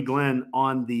had Cody Glenn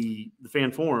on the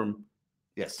fan forum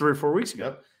 3 or 4 weeks ago.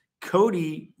 Yep.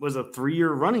 Cody was a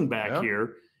 3-year running back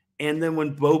here. And then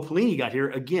when Bo Pelini got here,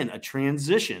 again,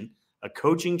 a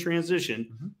coaching transition.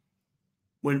 Mm-hmm.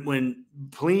 When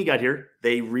Pelini got here,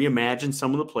 they reimagined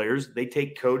some of the players. They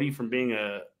take Cody from being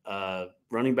a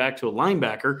running back to a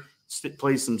linebacker,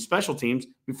 plays some special teams.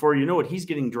 Before you know it, he's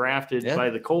getting drafted by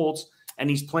the Colts, and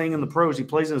he's playing in the pros. He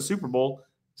plays in the Super Bowl,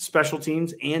 special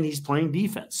teams, and he's playing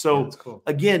defense. So, cool.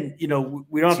 Again, we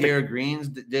don't have to – Tierra Greens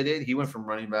did it. He went from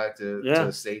running back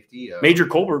to safety. Major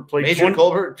Colbert played Major 20,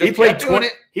 Colbert just kept doing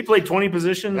it. He played 20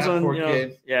 positions that on – poor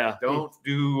kid. Yeah. Don't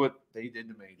do what they did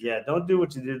to Major. Yeah, don't do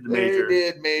what you did to Major.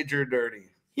 They did Major dirty.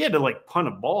 He had to, punt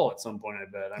a ball at some point, I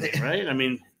bet. I mean, right? I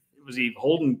mean, was he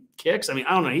holding kicks? I mean,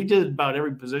 I don't know. He did about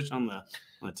every position on the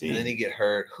team. And then he get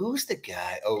hurt. Who's the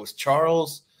guy? Oh, it was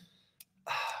Charles.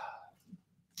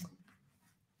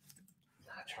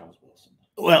 Not Charles Wilson.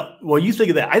 Well, you think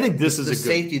of that. I think this is the a good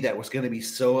safety that was going to be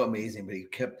so amazing, but he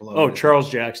kept blowing. Oh, Charles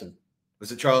Jackson.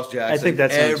 Was it Charles Jackson? I think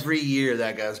that's every year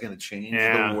that guy's going to change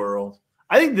the world.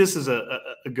 I think this is a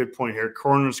good point here.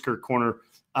 Corner.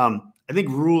 I think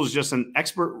Rhule is just an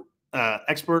expert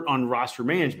on roster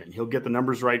management. He'll get the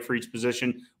numbers right for each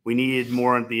position. We needed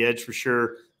more on the edge for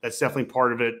sure. That's definitely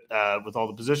part of it with all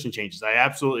the position changes. I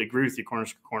absolutely agree with you,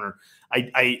 corner.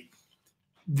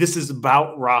 This is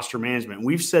about roster management.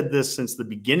 We've said this since the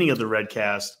beginning of the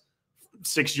Redcast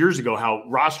 6 years ago, how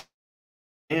roster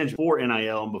management before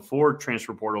NIL and before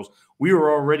transfer portals, we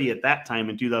were already at that time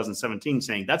in 2017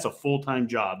 saying that's a full-time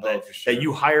job, that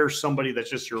you hire somebody that's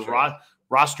just your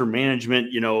roster management,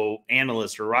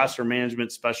 analyst or roster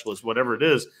management specialist, whatever it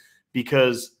is,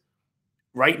 because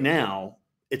right now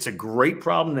it's a great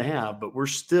problem to have, but we're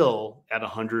still at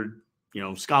 100,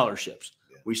 scholarships.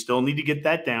 Yeah. We still need to get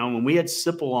that down. When we had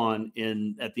Sipple on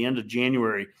at the end of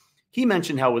January, he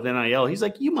mentioned how with NIL, he's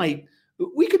like,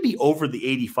 we could be over the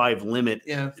 85 limit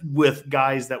with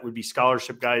guys that would be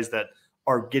scholarship guys that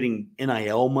are getting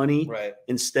NIL money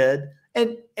instead.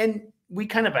 And we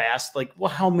kind of asked, well,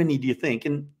 how many do you think?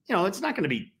 And, it's not going to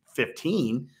be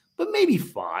 15, but maybe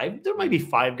 5. There might be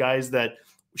 5 guys that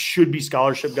should be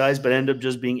scholarship guys, but end up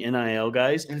just being NIL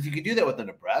guys. And if you could do that with the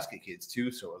Nebraska kids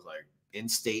too, so it was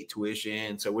in-state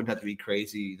tuition, so it wouldn't have to be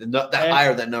crazy. The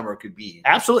higher that number could be.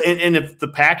 Absolutely. And if the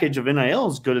package of NIL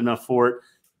is good enough for it,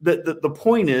 the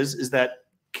point is that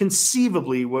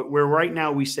conceivably where right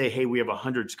now we say, hey, we have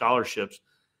 100 scholarships,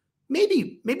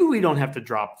 maybe we don't have to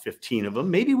drop 15 of them.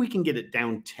 Maybe we can get it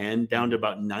down 10, down to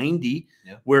about 90,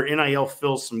 where NIL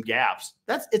fills some gaps.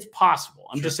 It's possible.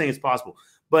 I'm just saying it's possible.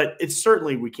 But it's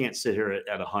certainly, we can't sit here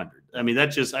at 100. I mean, I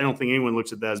don't think anyone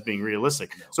looks at that as being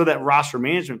realistic. No. So that roster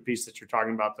management piece that you're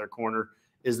talking about there, corner,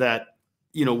 is that,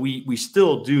 we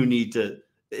still do need to,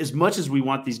 as much as we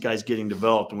want these guys getting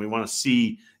developed and we want to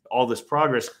see all this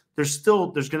progress, there's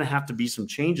going to have to be some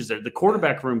changes there. The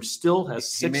quarterback room still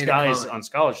has 6 guys on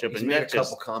scholarship. He made a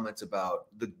couple comments about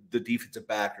the defensive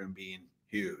back room being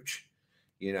huge,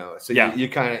 So you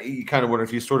kind of wonder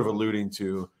if he's sort of alluding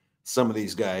to some of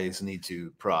these guys need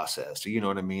to process. You know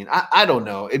what I mean? I don't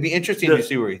know. It'd be interesting to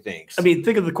see where he thinks. I mean,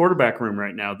 think of the quarterback room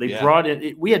right now. They brought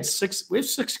in. We have 6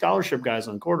 scholarship guys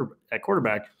at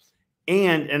quarterback,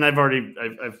 and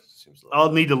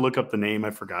I'll need to look up the name. I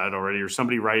forgot it already, or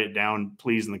somebody write it down,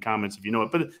 please, in the comments if you know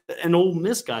it. But an Ole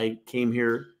Miss guy came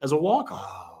here as a walk-on,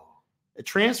 a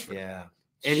transfer. Yeah,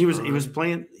 and he was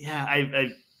playing. Yeah,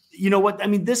 you know what? I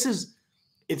mean,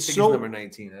 it's so number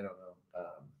 19. I don't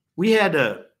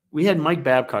know. We had Mike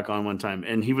Babcock on one time,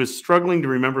 and he was struggling to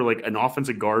remember an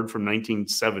offensive guard from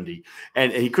 1970,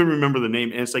 and he couldn't remember the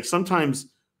name. And it's sometimes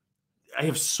I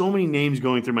have so many names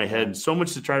going through my head and so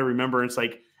much to try to remember. And it's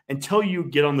until you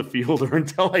get on the field or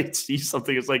until I see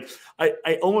something, it's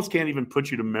I almost can't even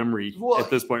put you to memory at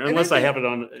this point, unless I have it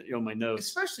on my notes.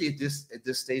 Especially at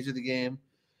this stage of the game,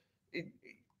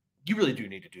 you really do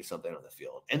need to do something on the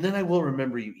field. And then I will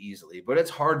remember you easily. But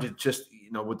it's hard to just,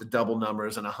 with the double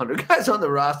numbers and 100 guys on the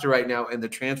roster right now and the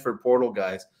transfer portal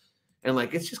guys. And,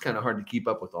 it's just kind of hard to keep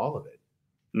up with all of it.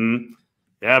 Mm-hmm.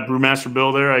 Yeah, Brewmaster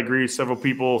Bill there. I agree. Several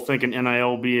people thinking NIL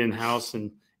will be in-house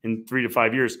in 3 to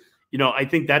 5 years. I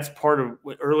think that's part of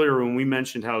what earlier when we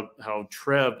mentioned how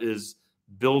Trev is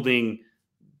building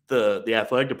the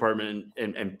athletic department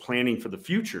and planning for the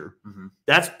future. Mm-hmm.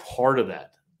 That's part of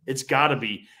that. It's got to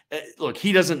be. Look,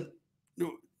 we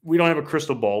don't have a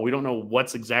crystal ball. We don't know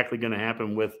what's exactly going to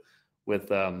happen with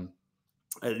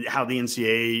how the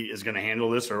NCAA is going to handle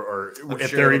this, or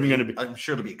if they're even going to be. I'm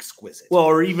sure it'll be exquisite. Well,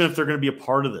 or even if they're going to be a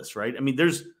part of this, right? I mean,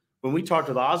 when we talked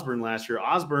with Osborne last year,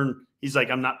 he's like,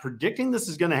 I'm not predicting this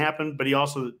is going to happen, but he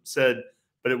also said,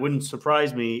 but it wouldn't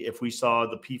surprise me if we saw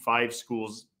the P5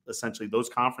 schools, essentially those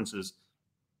conferences,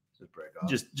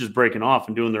 just breaking off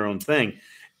and doing their own thing.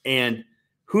 And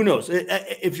who knows?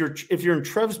 If you're in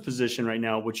Trev's position right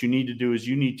now, what you need to do is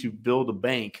you need to build a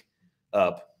bank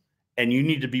up. And you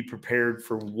need to be prepared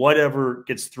for whatever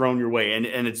gets thrown your way. And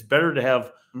it's better to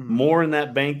have more in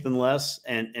that bank than less.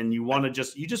 And you want to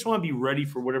just want to be ready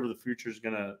for whatever the future is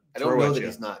going to. I don't know that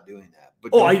he's not doing that,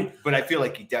 but but I feel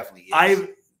like he definitely is.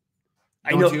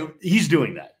 I know he's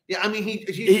doing that. Yeah, I mean he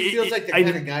feels like the kind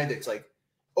of guy that's like,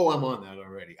 oh, I'm on that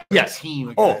already. Yes, team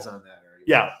of guys on that already.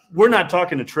 Yeah, we're not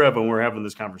talking to Trev when we're having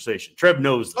this conversation. Trev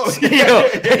knows this.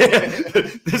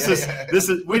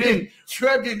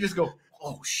 Trev didn't just go,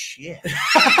 oh, shit.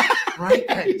 Write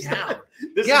that down.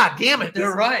 God damn it.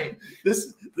 They're right.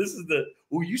 This is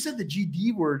you said the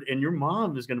GD word, and your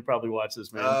mom is going to probably watch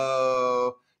this, man.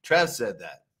 Oh, Trev said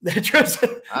that. Trev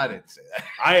said, I didn't say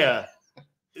that.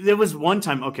 There was one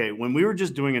time, when we were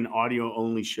just doing an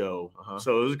audio-only show.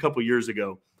 So it was a couple years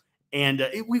ago. And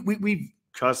we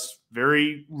cuss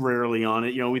very rarely on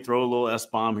it. We throw a little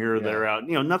S-bomb here or there out.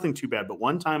 Nothing too bad. But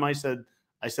one time I said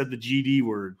the GD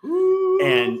word.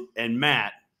 And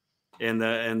Matt and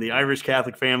the Irish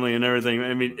Catholic family and everything.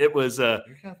 I mean, it was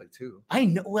you're Catholic too. I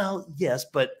know. Well, yes,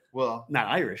 but not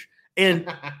Irish. And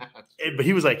but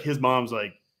he was like, his mom's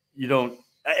like, you don't.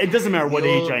 It doesn't matter what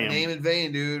age I am. Name in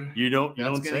vain, dude. You don't. That's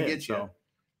don't gonna say get it, you.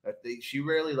 So. She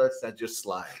rarely lets that just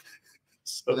slide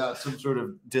without some sort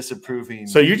of disapproving.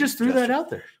 So you just threw that out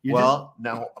there. Now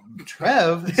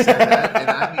Trev said that, and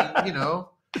I mean,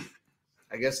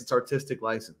 I guess it's artistic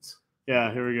license.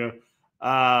 Yeah, here we go.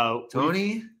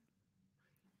 Tony,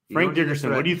 Frank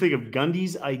Dickerson, what do you think of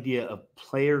Gundy's idea of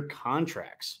player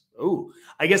contracts? Oh,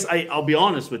 I guess I'll be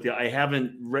honest with you. I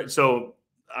haven't read. So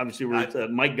obviously, we're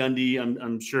at Mike Gundy.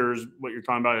 I'm sure is what you're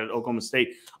talking about at Oklahoma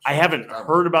State. I haven't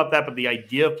heard about that, but the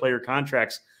idea of player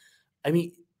contracts. I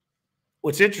mean,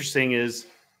 what's interesting is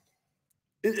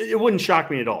it wouldn't shock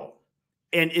me at all,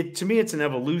 and to me, it's an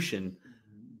evolution.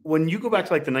 When you go back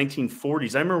to like the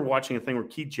 1940s, I remember watching a thing where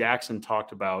Keith Jackson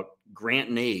talked about grant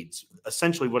and aids,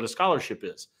 essentially what a scholarship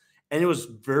is. And it was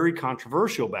very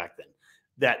controversial back then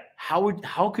that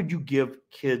how could you give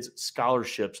kids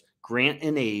scholarships, grant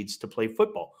and aids to play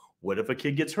football? What if a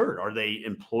kid gets hurt? Are they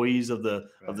employees of the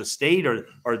state, or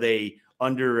are they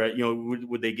under,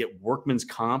 would they get workman's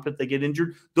comp if they get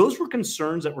injured? Those were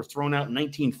concerns that were thrown out in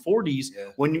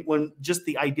 1940s when just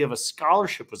the idea of a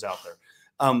scholarship was out there.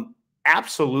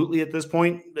 Absolutely, at this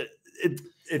point, it's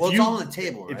all on the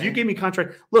table. Right? If you gave me a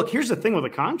contract, look, here's the thing with a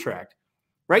contract.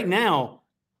 Right now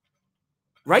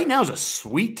is a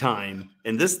sweet time,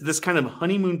 and this kind of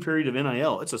honeymoon period of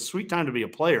NIL. It's a sweet time to be a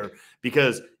player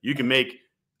because you can make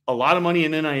a lot of money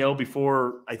in NIL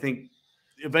before I think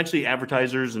eventually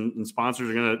advertisers and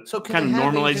sponsors are going to kind of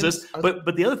normalize this.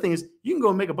 But the other thing is you can go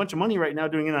and make a bunch of money right now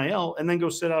doing NIL and then go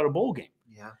sit out a bowl game.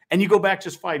 Yeah, and you go back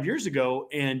just 5 years ago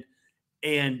and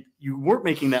you weren't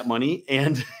making that money,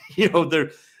 and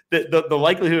the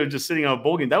likelihood of just sitting on a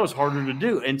bowl game, that was harder to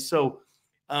do. And so,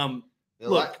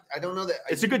 look, I don't know that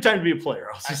it's a good time to be a player.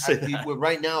 I'll just say that. Well,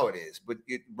 right now it is, but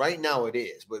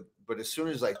as soon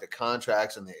as like the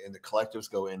contracts and the collectives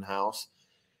go in house,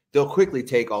 they'll quickly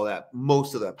take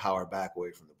most of that power back away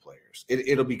from the players.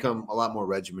 It'll become a lot more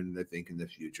regimented, I think, in the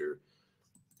future,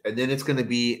 and then it's going to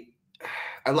be.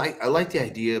 I like the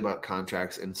idea about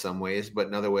contracts in some ways, but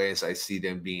in other ways, I see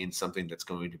them being something that's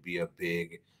going to be a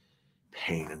big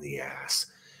pain in the ass.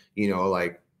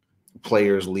 Like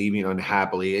players leaving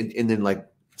unhappily, and then like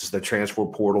just the transfer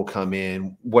portal come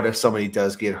in. What if somebody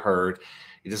does get hurt?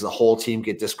 Does the whole team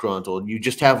get disgruntled? You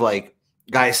just have like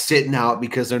guys sitting out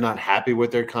because they're not happy with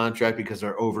their contract because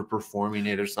they're overperforming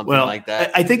it or something like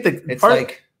that. I think that it's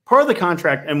part of the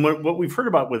contract, and what we've heard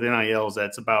about with NIL is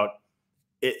that's about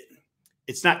it.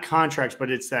 It's not contracts, but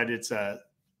it's that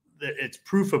it's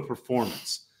proof of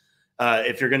performance.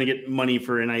 if you're going to get money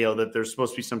for NIL, that there's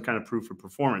supposed to be some kind of proof of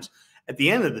performance. At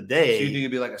the end of the day, so you think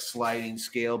it'd be like a sliding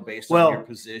scale based on your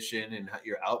position and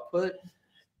your output?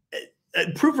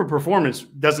 Proof of performance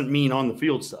doesn't mean on the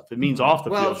field stuff. It means off the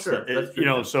field sure.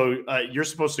 stuff. So you're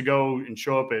supposed to go and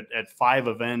show up at 5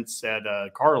 events at a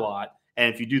car lot.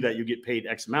 And if you do that, you get paid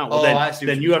X amount. Well,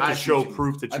 then you have to show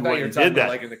proof that you went and did that.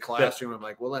 Like in the classroom, I'm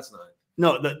like, well, that's not.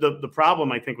 No, the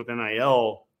problem I think with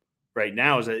NIL right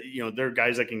now is that there are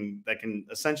guys that can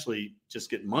essentially just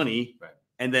get money, right.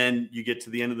 And then you get to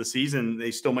the end of the season,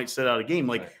 they still might sit out a game.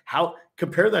 Like how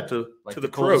compare that to the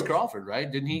Cole Crawford, right?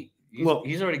 Didn't he?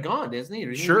 He's already gone, isn't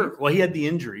he? Sure. Well, he had the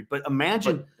injury, but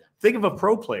think of a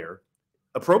pro player.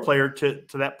 A pro player to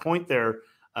that point there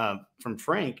from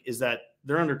Frank is that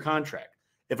they're under contract.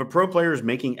 If a pro player is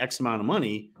making X amount of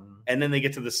money and then they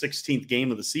get to the 16th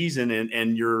game of the season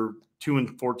and you're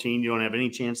 2-14, you don't have any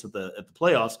chance at the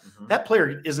playoffs, that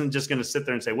player isn't just going to sit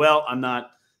there and say, well,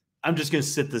 I'm just going to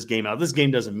sit this game out. This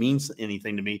game doesn't mean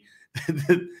anything to me. I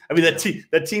mean,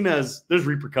 that team there's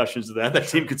repercussions to that. That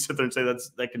team could sit there and say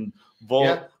that can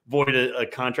void a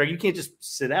contract. You can't just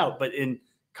sit out. But in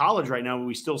college right now,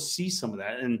 we still see some of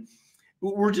that. And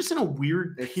we're just in a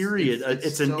weird period.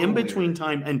 It's an in-between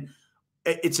time. And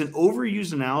it's an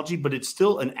overused analogy, but it's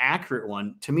still an accurate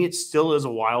one. To me, it still is a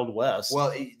Wild West.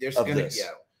 Well,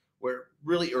 we're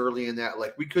really early in that.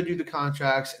 Like we could do the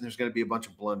contracts, and there's going to be a bunch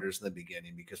of blunders in the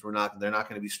beginning because they're not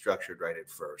going to be structured right at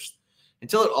first.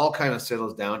 Until it all kind of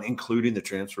settles down, including the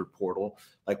transfer portal.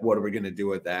 Like, what are we going to do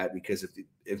with that? Because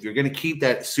if you're going to keep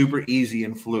that super easy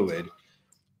and fluid,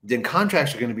 then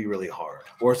contracts are going to be really hard.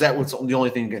 Or is that what's the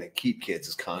only thing going to keep kids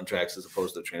is contracts as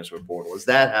opposed to the transfer portal? Is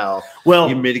that how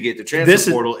you mitigate the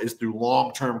transfer portal is through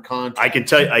long-term contracts? I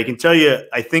can tell you,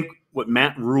 I think what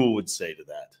Matt Rhule would say to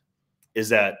that is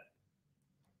that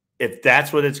if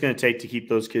that's what it's going to take to keep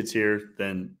those kids here,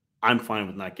 then I'm fine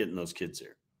with not getting those kids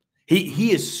here.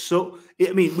 He is so –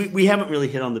 I mean, we haven't really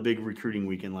hit on the big recruiting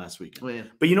weekend last weekend. Oh, yeah.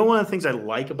 But one of the things I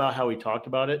like about how he talked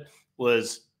about it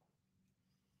was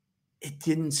it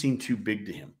didn't seem too big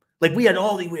to him. Like we had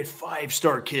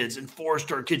 5-star kids and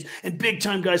 4-star kids and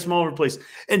big-time guys from all over the place.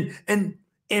 And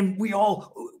we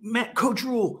all – Coach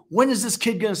Rhule, when is this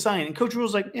kid going to sign? And Coach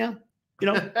Rhule's like, yeah,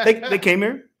 they came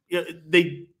here.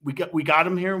 We got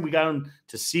him here. We got him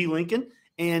to see Lincoln.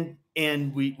 And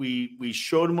we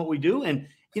showed them what we do. And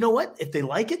you know what? If they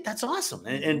like it, that's awesome.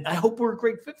 And I hope we're a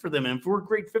great fit for them. And if we're a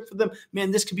great fit for them,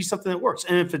 man, this could be something that works.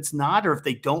 And if it's not, or if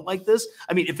they don't like this,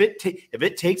 I mean, if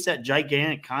it takes that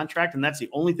gigantic contract and that's the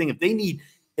only thing, if they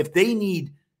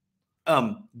need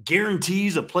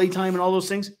guarantees of playtime and all those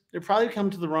things, they're probably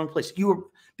coming to the wrong place.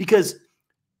 Because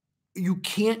you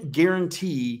can't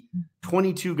guarantee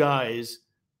 22 guys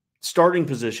starting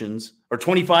positions or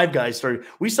 25 guys starting.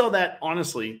 We saw that,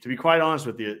 honestly, to be quite honest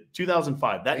with you,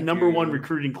 2005, that number one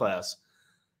recruiting class.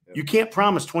 Yep. You can't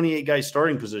promise 28 guys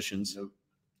starting positions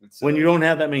when you don't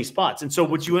have that many spots. And so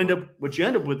what you end up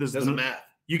with is math.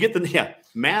 You get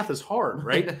math is hard,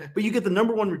 right? But you get the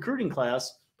number one recruiting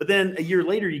class, but then a year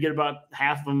later you get about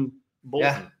half of them bolting.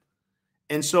 Yeah.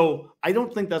 And so I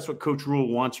don't think that's what Coach Rhule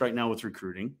wants right now with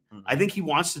recruiting. Mm-hmm. I think he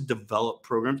wants to develop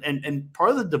programs. And part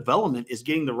of the development is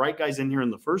getting the right guys in here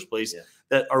in the first place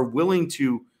that are willing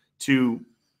to,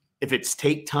 if it's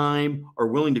take time, or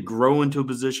willing to grow into a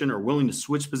position or willing to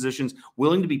switch positions,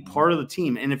 willing to be part of the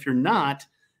team. And if you're not,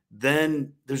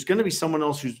 then there's going to be someone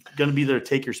else who's going to be there to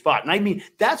take your spot. And I mean,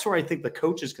 that's where I think the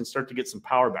coaches can start to get some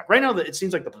power back. Right now, it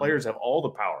seems like the players have all the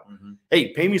power. Mm-hmm.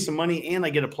 Hey, pay me some money and I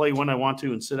get to play when I want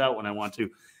to and sit out when I want to.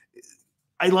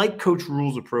 I like Coach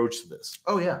Rhule's approach to this.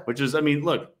 Oh, yeah. Which is, I mean,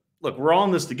 look, we're all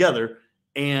in this together,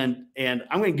 and I'm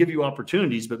going to give you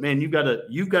opportunities, but man, you've got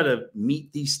to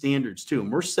meet these standards too. And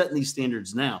we're setting these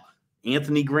standards now.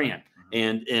 Anthony Grant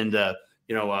and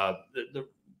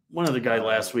one other guy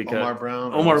last week, Omar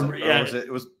Brown. But it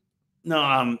was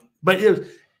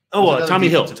Tommy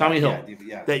Hill.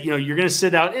 Yeah. That you're going to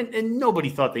sit out, and nobody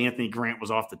thought that Anthony Grant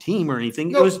was off the team or anything.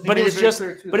 No,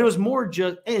 it was more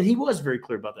just, and he was very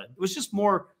clear about that. It was just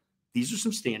more. These are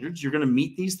some standards. You're going to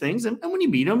meet these things, and when you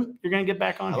meet them, you're going to get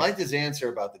back on. I like his answer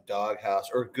about the doghouse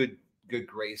or good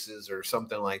graces or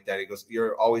something like that. He goes,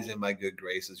 "You're always in my good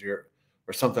graces." Or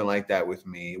something like that with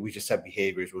me. We just have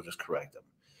behaviors. We'll just correct them.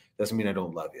 Doesn't mean I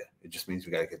don't love you. It just means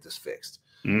we got to get this fixed.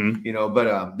 Mm-hmm.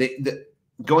 But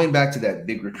going back to that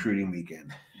big recruiting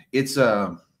weekend, it's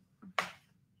the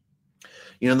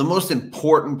most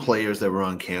important players that were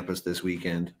on campus this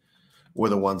weekend were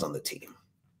the ones on the team.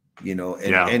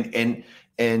 And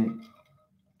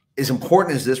as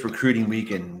important as this recruiting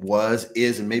weekend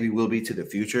is, and maybe will be to the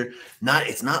future,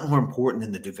 it's not more important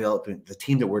than the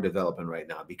team that we're developing right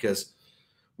now, because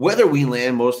whether we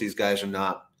land most of these guys or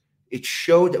not, it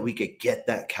showed that we could get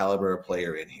that caliber of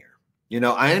player in here.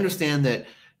 I understand that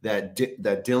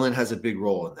Dylan has a big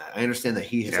role in that. I understand that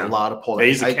he has a lot of pull.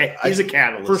 He's a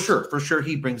catalyst. For sure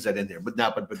he brings that in there.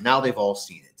 But now they've all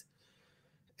seen it.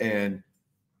 And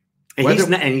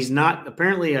he's not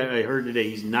apparently I heard today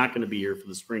he's not going to be here for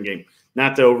the spring game.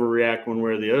 Not to overreact one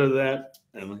way or the other to that.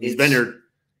 He's been here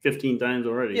 15 times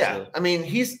already. Yeah. So. I mean,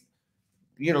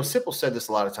 Sipple said this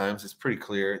a lot of times. It's pretty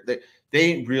clear that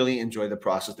they really enjoy the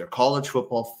process. They're college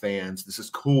football fans. This is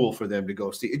cool for them to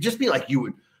go see. It'd just be like you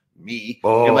and me.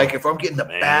 Like if I'm getting the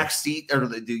back seat or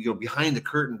the behind the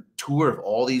curtain tour of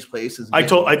all these places. I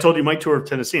told you my tour of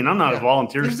Tennessee, and I'm not a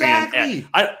Volunteers fan.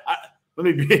 Let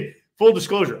me be full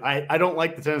disclosure. I don't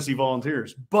like the Tennessee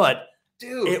Volunteers, but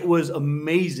dude, it was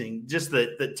amazing just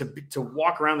to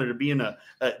walk around there, to be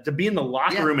in the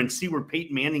locker room and see where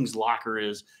Peyton Manning's locker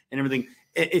is and everything.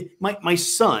 My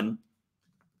son,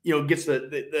 gets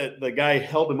the guy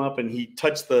held him up and he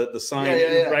touched the sign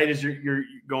right as you're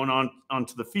going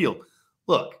onto the field.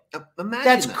 Look, imagine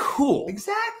that's cool.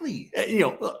 Exactly.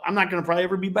 I'm not going to probably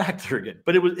ever be back there again,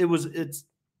 but it's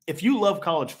if you love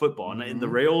college football, and the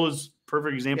Raiola's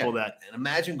perfect example of that. And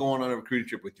imagine going on a recruiting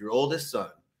trip with your oldest son,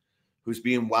 who's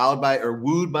being wooed by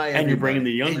everybody, and you're bringing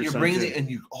the younger son, and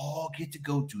you all get to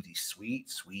go do these sweet,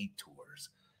 sweet tours.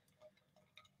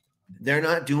 They're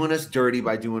not doing us dirty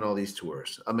by doing all these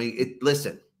tours. I mean,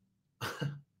 listen.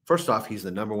 First off, he's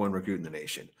the #1 recruit in the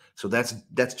nation, so that's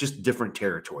just different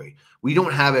territory. We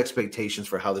don't have expectations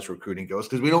for how this recruiting goes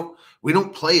because we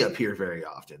don't play up here very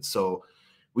often. So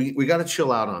we got to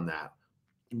chill out on that.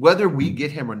 Whether we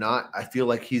get him or not, I feel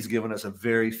like he's given us a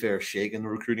very fair shake in the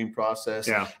recruiting process.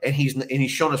 Yeah, and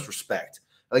he's shown us respect.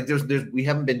 Like we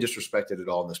haven't been disrespected at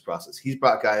all in this process. He's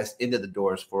brought guys into the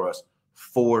doors for us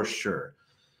for sure.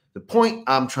 The point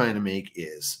I'm trying to make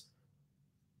is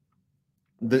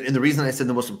the reason I said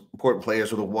the most important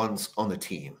players are the ones on the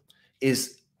team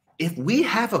is if we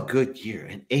have a good year,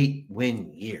 an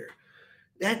 8-win year,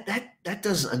 that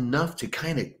does enough to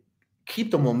kind of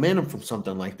keep the momentum from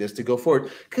something like this to go forward.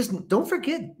 Because don't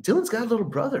forget, Dylan's got a little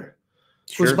brother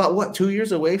who's about 2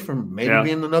 years away from maybe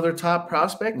being another top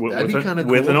prospect. That'd be kind of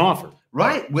cool. With an offer,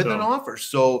 right? With an offer,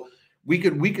 so we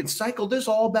could cycle this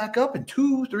all back up in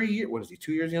 2-3 years. What is he?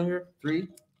 2 years younger? 3?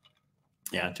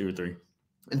 Yeah, 2 or 3.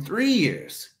 In 3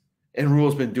 years. And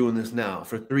Rhule's been doing this now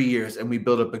for 3 years, and we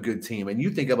build up a good team. And you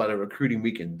think about a recruiting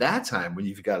weekend that time when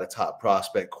you've got a top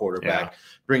prospect quarterback,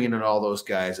 bringing in all those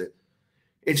guys.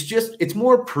 It's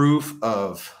more proof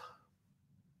of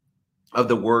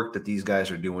the work that these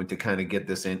guys are doing to kind of get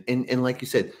this in. And like you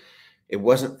said, it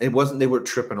wasn't they were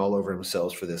tripping all over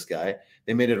themselves for this guy.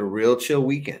 They made it a real chill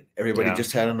weekend. Everybody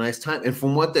just had a nice time. And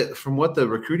from what the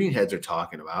recruiting heads are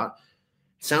talking about,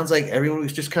 it sounds like everyone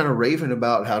was just kind of raving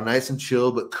about how nice and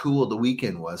chill but cool the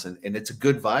weekend was. And it's a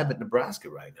good vibe at Nebraska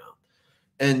right now.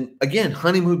 And again,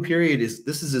 honeymoon period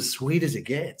this is as sweet as it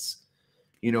gets.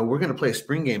 We're going to play a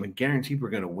spring game and guarantee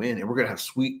we're going to win, and we're going to have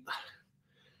sweet.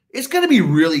 It's going to be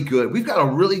really good. We've got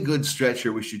a really good stretch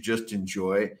here we should just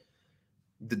enjoy.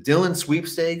 The Dylan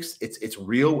sweepstakes, it's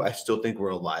real. I still think we're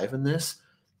alive in this,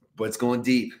 but it's going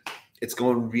deep. It's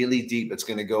going really deep. It's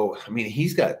going to go. I mean,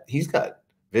 he's got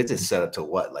visits set up to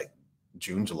what, like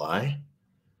June, July,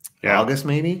 August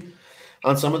maybe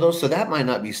on some of those. So that might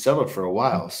not be settled for a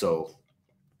while. So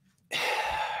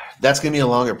that's going to be a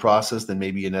longer process than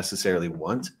maybe you necessarily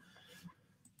want.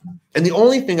 And the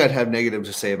only thing I'd have negative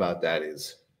to say about that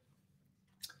is,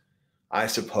 I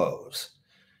suppose,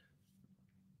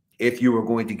 if you were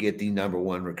going to get the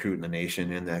 #1 recruit in the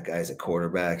nation and that guy's a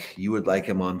quarterback, you would like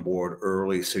him on board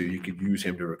early so you could use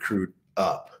him to recruit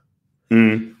up.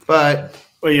 But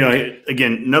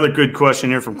again, another good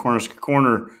question here from Corner to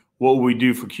Corner. What will we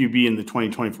do for QB in the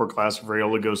 2024 class if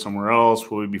Raiola goes somewhere else?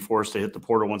 Will we be forced to hit the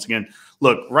portal once again?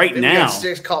 Look, right now,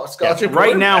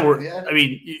 I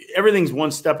mean, everything's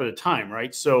one step at a time,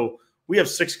 right? So we have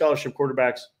 6 scholarship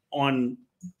quarterbacks on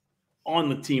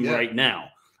the team right now.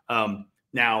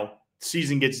 Now,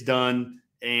 season gets done,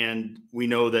 and we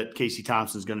know that Casey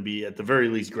Thompson is going to be at the very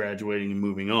least graduating and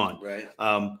moving on. Right.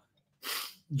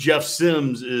 Jeff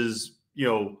Sims is,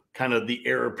 kind of the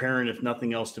heir apparent, if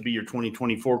nothing else, to be your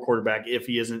 2024 quarterback, if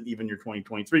he isn't even your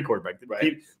 2023 quarterback.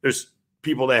 Right. There's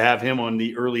people that have him on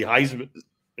the early Heisman,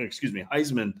 sure.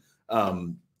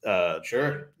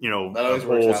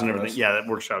 polls and everything. Yeah, that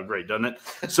works out great, doesn't it?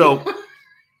 So,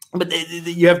 but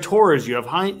you have Torres, you have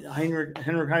Henrik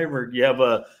Heiberg, you have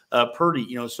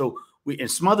Purdy,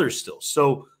 and Smothers still.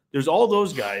 So there's all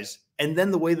those guys. And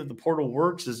then the way that the portal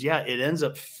works is, it ends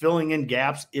up filling in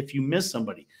gaps if you miss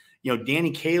somebody.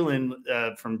 Danny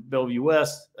Kalen from Bellevue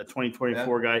West, a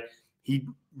 2024 guy, he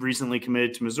recently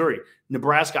committed to Missouri.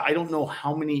 Nebraska, I don't know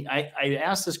how many. I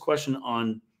asked this question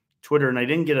on Twitter, and I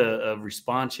didn't get a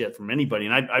response yet from anybody.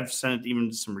 And I've sent it even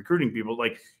to some recruiting people,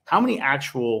 like, how many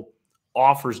actual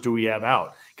offers do we have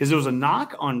out? Because there was a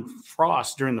knock on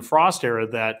Frost during the Frost era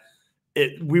that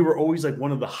we were always like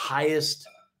one of the highest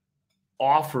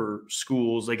offer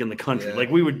schools like in the country. Like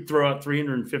we would throw out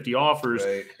 350 offers,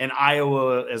 and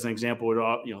Iowa, as an example, would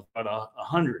about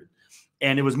 100.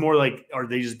 And it was more like, are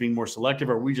they just being more selective?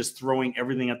 Or are we just throwing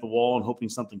everything at the wall and hoping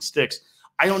something sticks?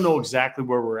 I don't know exactly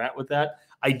where we're at with that.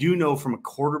 I do know from a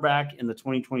quarterback in the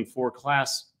 2024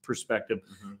 class perspective,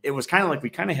 it was kind of like we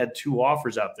kind of had two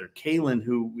offers out there. Kalen,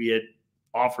 who we had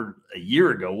offered a year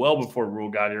ago, well before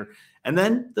Rhule got here, and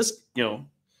then this,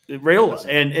 Raiola.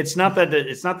 And it's not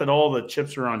that all the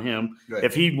chips are on him. Right.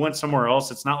 If he went somewhere else,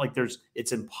 it's not like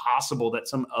it's impossible that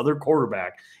some other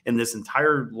quarterback in this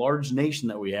entire large nation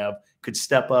that we have could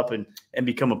step up and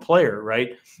become a player,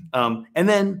 right? And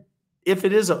then if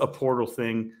it is a portal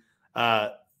thing,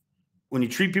 when you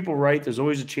treat people right, there's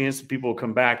always a chance that people will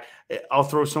come back. I'll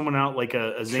throw someone out like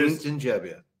a Zane. Tristan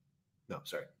Jebbia. No,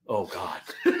 sorry. Oh, God.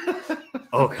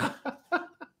 Oh, God.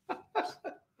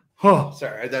 Oh,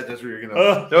 sorry. I thought that's where you're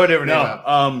gonna throw a different name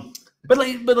out. But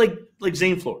like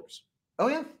Zane Flores. Oh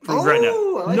yeah, right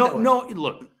now. No.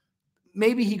 Look,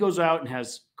 maybe he goes out and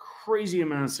has crazy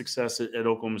amount of success at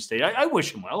Oklahoma State. I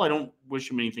wish him well. I don't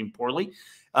wish him anything poorly.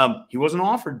 He wasn't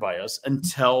offered by us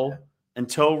until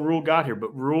Rhule got here,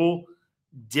 but Rhule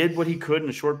did what he could in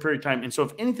a short period of time. And so,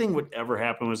 if anything would ever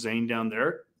happen with Zane down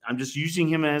there, I'm just using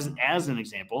him as an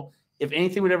example. If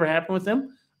anything would ever happen with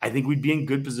him, I think we'd be in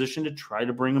good position to try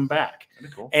to bring him back.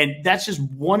 That'd be cool. And that's just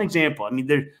one example. I mean,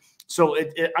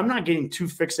 I'm not getting too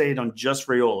fixated on just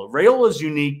Raiola. Raiola is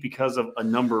unique because of a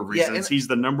number of reasons. He's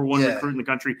the number one recruit in the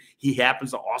country. He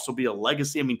happens to also be a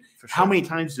legacy. I mean, how many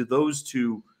times do those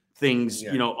two things,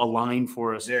 align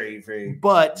for us? Very, very.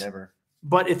 Never.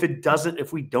 But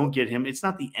if we don't get him, it's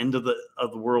not the end of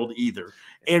the world either.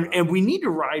 And we need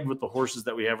to ride with the horses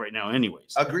that we have right now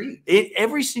anyways. Agreed.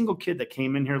 Every single kid that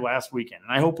came in here last weekend,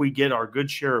 and I hope we get our good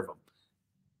share of them,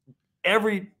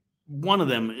 every one of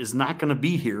them is not going to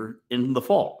be here in the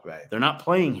fall. Right. They're not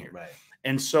playing here. Right.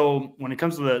 And so when it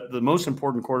comes to the most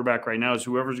important quarterback right now is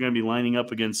whoever's going to be lining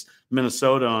up against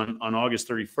Minnesota on August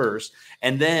 31st.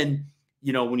 And then,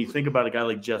 when you think about a guy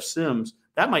like Jeff Sims,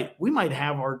 we might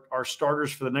have our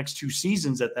starters for the next two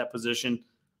seasons at that position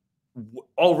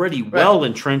already well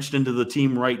entrenched into the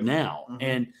team right now.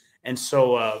 And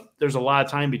so there's a lot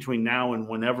of time between now and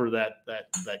whenever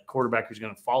that quarterback who's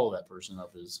going to follow that person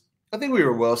up is. I think we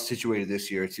were well situated this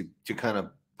year to kind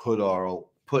of put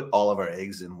all of our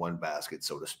eggs in one basket,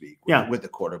 so to speak, with the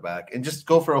quarterback, and just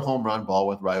go for a home run ball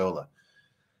with Raiola.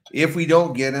 If we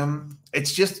don't get him,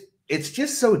 it's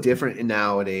just so different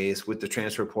nowadays with the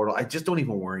transfer portal. I just don't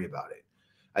even worry about it.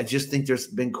 I just think there's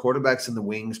been quarterbacks in the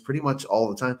wings pretty much all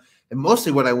the time. And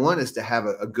mostly what I want is to have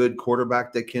a good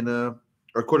quarterback that can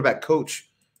or quarterback coach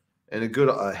and a good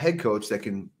head coach that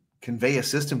can convey a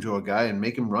system to a guy and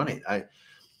make him run it.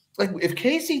 Like if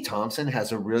Casey Thompson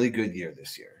has a really good year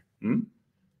this year,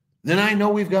 then I know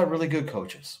we've got really good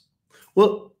coaches.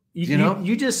 Well,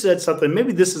 you just said something.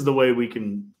 Maybe this is the way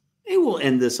maybe we'll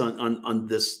end this on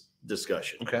this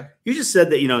discussion. Okay. You just said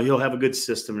that, he'll have a good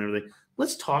system and everything.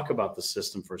 Let's talk about the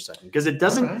system for a second, because it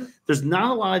doesn't, there's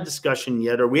not a lot of discussion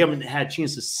yet, or we haven't had a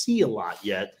chance to see a lot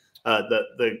yet.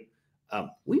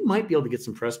 We might be able to get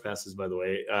some press passes, by the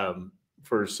way,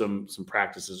 for some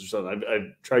practices or something.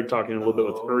 I've tried talking a little bit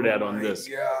with Herdad on this,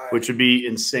 which would be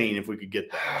insane if we could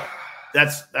get that.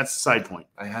 That's a side point.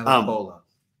 I have Ebola.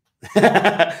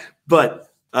 But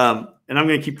and I'm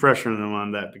going to keep pressuring them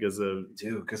on that because we're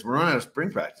running out of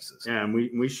spring practices. Yeah, and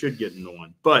we should get into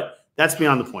one. But that's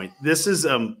beyond the point. This is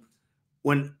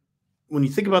when you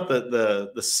think about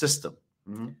the system.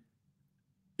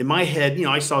 In my head,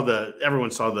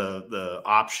 everyone saw the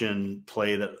option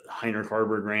play that Heinrich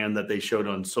Harburg ran that they showed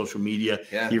on social media.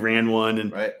 Yeah. He ran one,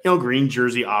 and green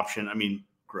jersey option. I mean,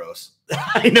 gross.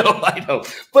 I know.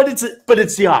 But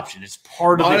it's the option. It's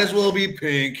part of it. Might as well be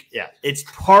pink. Yeah, it's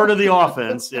part of the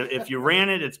offense. If you ran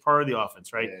it, it's part of the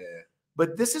offense, right? Yeah.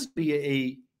 But this is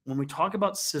when we talk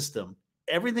about system,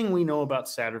 everything we know about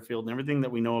Satterfield and everything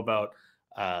that we know about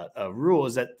Rhule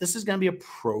is that this is going to be a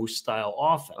pro style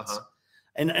offense.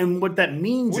 And what that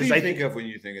means is, what do you think of when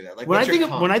you think of that? Like when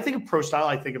I think of pro style,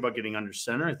 I think about getting under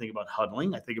center. I think about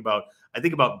huddling. I think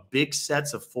about big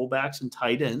sets of fullbacks and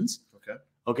tight ends.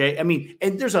 Okay. I mean,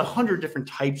 and there's 100 different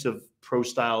types of pro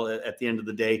style at the end of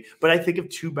the day. But I think of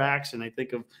two backs, and I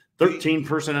think of 13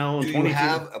 personnel and 22. Do you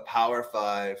have a Power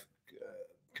 5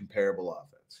 comparable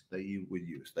offense that you would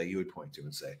use, that you would point to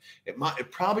and say it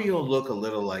probably will look a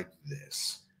little like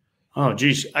this? Oh,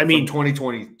 geez. I mean,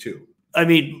 2022. I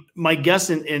mean, my guess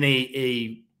in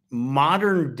a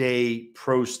modern day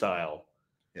pro style,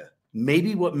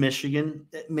 maybe what Michigan,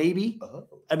 maybe. Oh.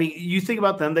 I mean, you think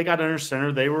about them, they got under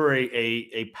center. They were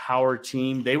a power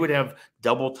team. They would have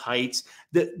double tights.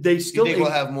 They still will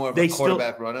have more of a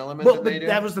quarterback run element than they do?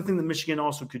 That was the thing that Michigan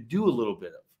also could do a little bit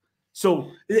of.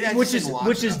 So, which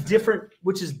is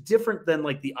different than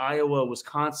like the Iowa,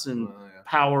 Wisconsin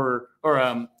power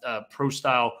or pro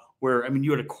style, where, I mean,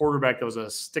 you had a quarterback that was a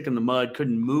stick in the mud,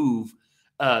 couldn't move.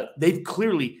 They've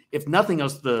clearly, if nothing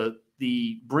else, the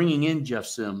bringing in Jeff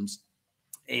Sims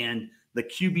and the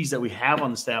QBs that we have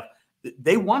on the staff,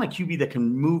 they want a QB that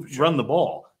can move, run the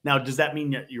ball. Now, does that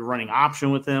mean that you're running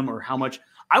option with them, or how much?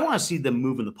 I want to see them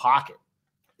move in the pocket,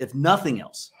 if nothing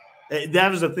else.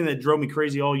 That was the thing that drove me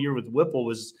crazy all year with Whipple,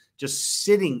 was just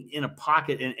sitting in a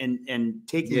pocket and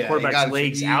taking the quarterback's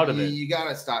legs out of it. You got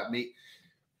to stop me.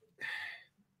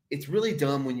 It's really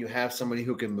dumb when you have somebody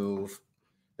who can move,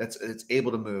 that's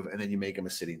able to move, and then you make him a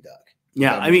sitting duck.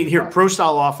 Yeah, I mean, here,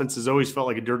 pro-style offense has always felt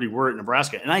like a dirty word at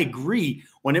Nebraska. And I agree,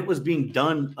 when it was being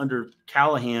done under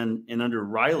Callahan and under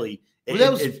Riley,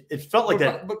 it felt like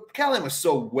that. But Callahan was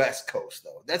so West Coast,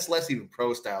 though. That's less even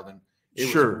pro-style than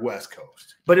it was West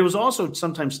Coast. But it was also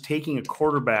sometimes taking a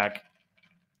quarterback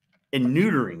and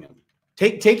neutering him,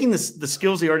 taking the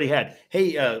skills he already had.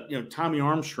 Hey, Tommy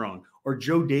Armstrong or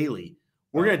Joe Daly,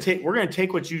 we're gonna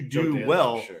take what you do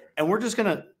well, and we're just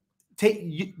gonna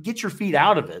get your feet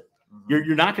out of it.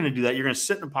 You're not going to do that. You're going to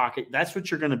sit in the pocket. That's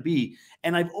what you're going to be.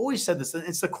 And I've always said this.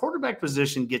 It's the quarterback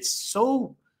position gets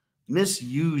so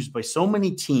misused by so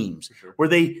many teams where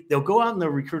they'll go out and they'll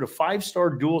recruit a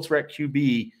 5-star dual threat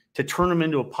QB to turn him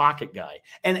into a pocket guy.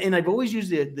 And I've always used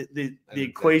the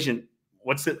equation.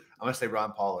 What's it? I'm going to say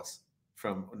Ron Paulus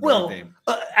from Notre Dame.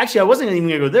 Actually, I wasn't even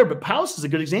going to go there, but Paulus is a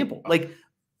good example. Like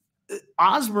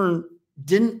Osborne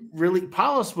didn't really.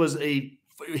 Paulus was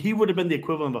he would have been the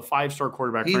equivalent of a 5-star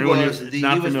quarterback. He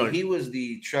was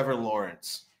the Trevor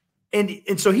Lawrence. And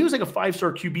so he was like a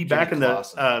 5-star QB back in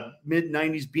the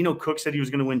mid-90s. Bino Cook said he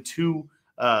was going to win 2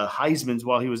 Heismans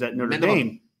while he was at Notre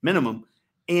Dame, minimum.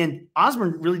 And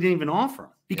Osborne really didn't even offer him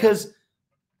because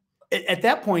at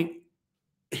that point,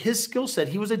 his skill set,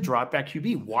 he was a drop-back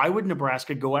QB. Why would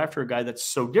Nebraska go after a guy that's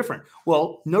so different?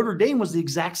 Well, Notre Dame was the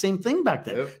exact same thing back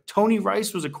then. Yep. Tony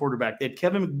Rice was a quarterback. They had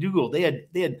Kevin McDougal.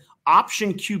 They had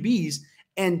option QBs,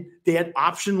 and they had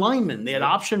option linemen. They had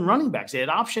option running backs. They had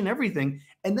option everything.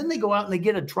 And then they go out and they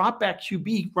get a drop-back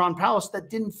QB, Ron Paulus, that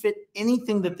didn't fit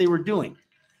anything that they were doing.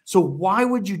 So why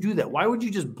would you do that? Why would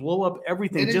you just blow up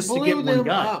everything just to get one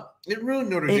guy? It ruined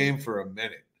Notre Dame for a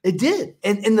minute. It did.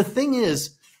 And the thing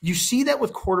is, you see that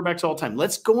with quarterbacks all the time.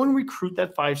 Let's go and recruit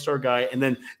that 5-star guy, and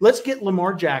then let's get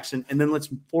Lamar Jackson, and then let's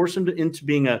force him into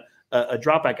being a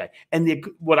drop-back guy. And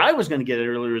what I was going to get at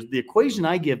earlier is the equation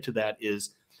I give to that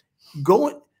is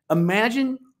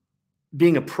imagine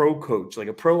being a pro coach, like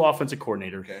a pro offensive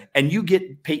coordinator, and you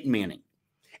get Peyton Manning,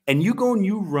 and you go and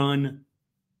you run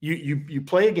you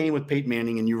play a game with Peyton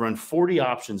Manning, and you run 40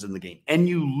 options in the game, and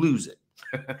you lose it.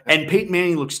 And Peyton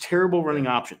Manning looks terrible running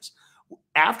options.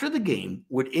 After the game,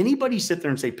 would anybody sit there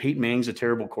and say Peyton Manning's a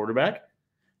terrible quarterback?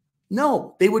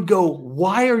 No, they would go,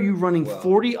 why are you running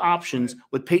 40 options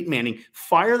with Peyton Manning?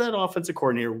 Fire that offensive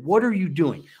coordinator. What are you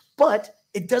doing? But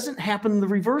it doesn't happen the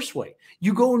reverse way.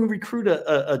 You go and recruit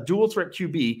a dual threat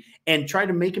QB and try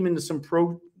to make him into some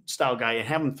pro style guy and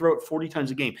have him throw it 40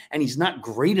 times a game. And he's not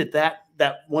great at that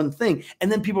one thing.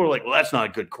 And then people are like, well, that's not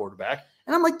a good quarterback.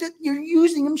 And I'm like, you're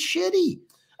using him shitty.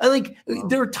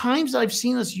 There are times I've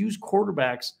seen us use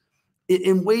quarterbacks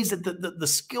in ways that the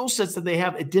skill sets that they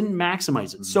have, it didn't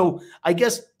maximize it. Mm-hmm. So I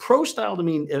guess pro style to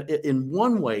me in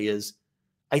one way is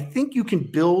I think you can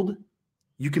build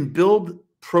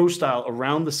pro style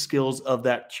around the skills of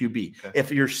that QB. Okay.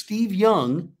 If you're Steve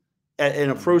Young in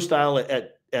a pro style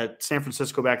at San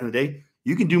Francisco back in the day,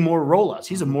 you can do more rollouts.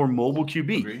 He's a more mobile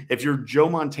QB. Agreed. If you're Joe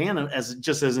Montana, as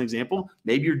an example,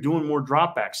 maybe you're doing more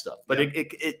drop back stuff. But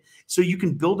so you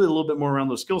can build it a little bit more around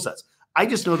those skill sets. I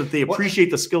just know that they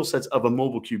appreciate the skill sets of a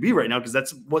mobile QB right now because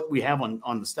that's what we have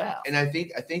on the staff. And I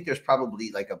think there's probably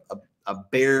like a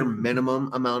bare minimum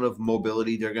amount of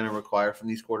mobility they're going to require from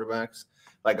these quarterbacks,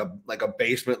 like a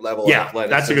basement level. Yeah, of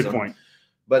athleticism. That's a good point.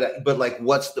 But like,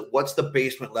 what's the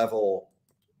basement level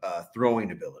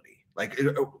throwing ability? Like,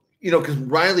 because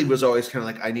Riley was always kind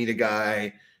of like, I need a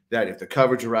guy that if the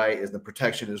coverage is right, if the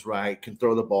protection is right, can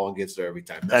throw the ball and gets there every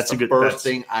time. That's the first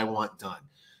thing I want done.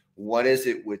 What is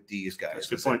it with these guys?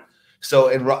 That's a good point. So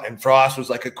and Frost was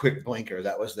like a quick blinker.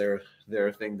 That was their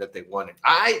thing that they wanted.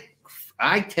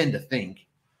 I tend to think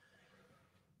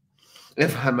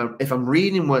if I'm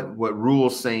reading what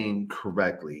Rhule's saying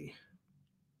correctly,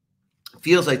 it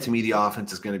feels like to me the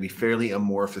offense is going to be fairly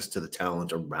amorphous to the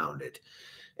talent around it,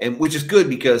 and which is good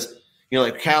because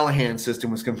like Callahan's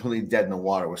system was completely dead in the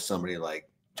water with somebody like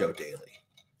Joe Daly.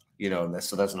 And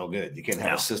that's no good. You can't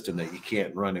have a system that you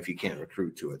can't run if you can't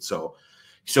recruit to it. So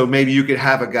maybe you could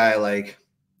have a guy like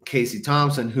Casey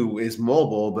Thompson who is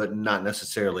mobile but not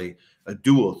necessarily a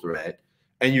dual threat,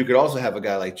 and you could also have a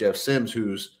guy like Jeff Sims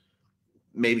who's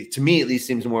maybe, to me at least,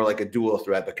 seems more like a dual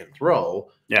threat but can throw.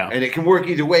 Yeah, and it can work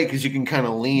either way because you can kind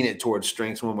of lean it towards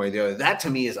strengths one way or the other. That to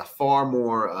me is a far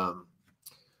more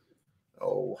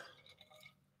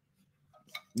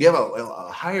you have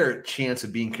a higher chance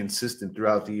of being consistent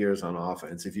throughout the years on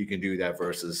offense if you can do that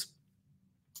versus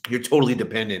you're totally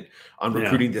dependent on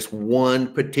recruiting this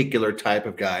one particular type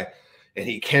of guy and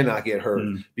he cannot get hurt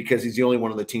because he's the only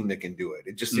one on the team that can do it.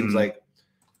 It just seems like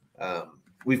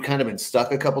we've kind of been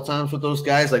stuck a couple times with those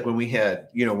guys. Like when we had,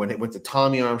 when it went to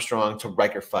Tommy Armstrong to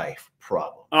Riker Fife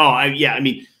problem.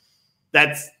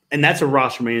 That's a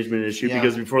roster management issue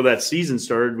because before that season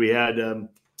started, we had,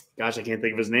 I can't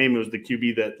think of his name. It was the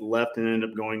QB that left and ended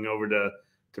up going over to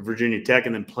Virginia Tech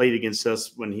and then played against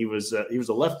us when he was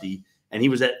a lefty and he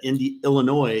was at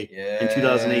Illinois in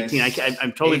 2018.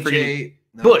 I'm totally forgetting.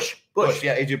 Bush.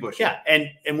 Yeah, AJ Bush. Yeah,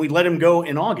 and we let him go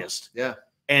in August. Yeah.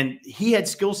 And he had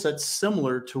skill sets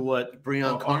similar to what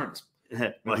Breon Carnes.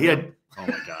 Well, he had. Oh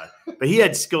my God! But he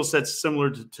had skill sets similar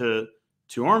to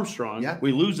Armstrong. Yeah.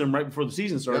 We lose him right before the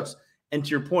season starts. Yep. And to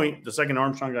your point, the second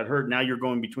Armstrong got hurt. Now you're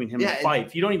going between him and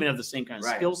Fife. You don't even have the same kind of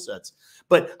skill sets.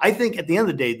 But I think at the end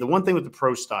of the day, the one thing with the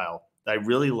pro style that I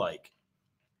really like,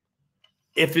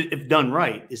 if done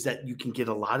right, is that you can get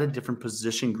a lot of different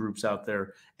position groups out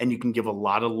there, and you can give a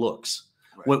lot of looks.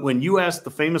 Right. When you asked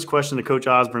the famous question to Coach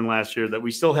Osborne last year that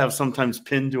we still have sometimes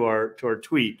pinned to our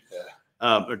tweet,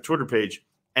 or Twitter page,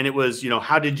 and it was,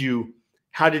 how did you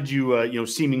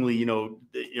seemingly,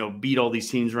 beat all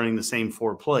these teams running the same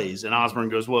 4 plays? And Osborne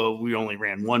goes, well, we only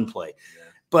ran 1 play. Yeah.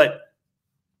 But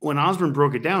when Osborne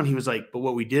broke it down, he was like, but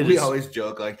what we did we always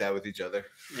joke like that with each other.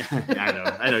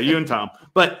 I know, you and Tom.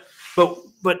 But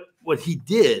what he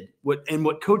did, what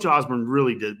Coach Osborne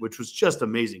really did, which was just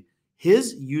amazing,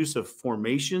 his use of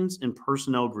formations and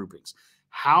personnel groupings,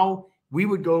 how we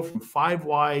would go from 5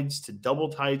 wides to double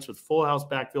tights with full house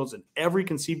backfields and every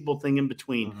conceivable thing in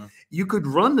between. Mm-hmm. You could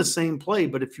run the same play,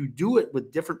 but if you do it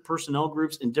with different personnel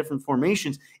groups and different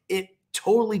formations, it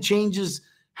totally changes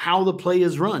how the play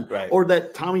is run. Right. Or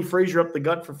that Tommy Frazier up the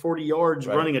gut for 40 yards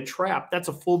running a trap. That's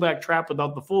a fullback trap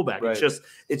without the fullback. Right.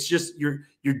 It's just you're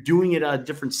doing it at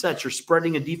different sets. You're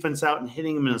spreading a defense out and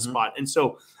hitting them in a spot. And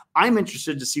so I'm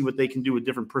interested to see what they can do with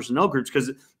different personnel groups,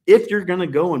 because if you're going to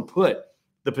go and put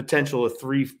the potential of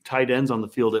 3 tight ends on the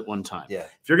field at one time,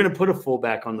 if you're going to put a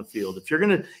fullback on the field, if you're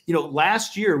going to,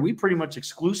 last year we pretty much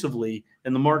exclusively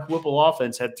in the Mark Whipple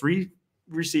offense had 3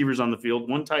 receivers on the field,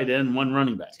 1 tight end, 1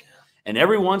 running back. And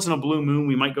every once in a blue moon,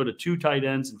 we might go to 2 tight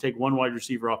ends and take 1 wide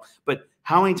receiver off. But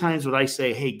how many times would I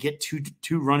say, hey, get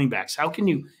two running backs? How can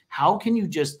you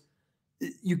just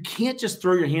 – you can't just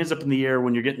throw your hands up in the air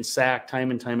when you're getting sacked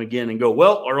time and time again and go,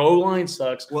 well, our O-line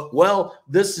sucks. Well,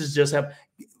 this is just –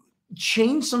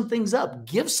 change some things up.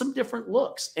 Give some different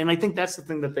looks. And I think that's the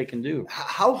thing that they can do.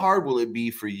 How hard will it be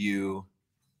for you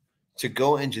to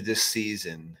go into this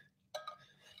season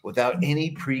without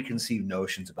any preconceived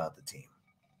notions about the team?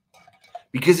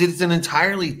 Because it's an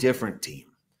entirely different team.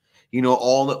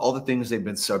 All the things they've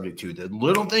been subject to. The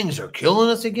little things are killing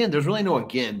us again. There's really no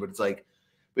again, but it's like,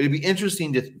 but it'd be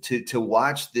interesting to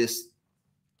watch this.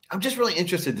 I'm just really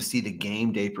interested to see the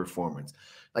game day performance.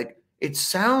 Like, it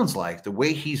sounds like the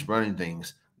way he's running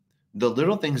things, the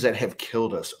little things that have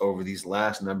killed us over these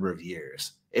last number of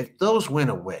years, if those went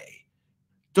away,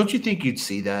 don't you think you'd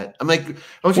see that? I'm like,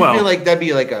 don't you feel like that'd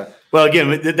be like a – Well,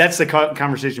 again, that's the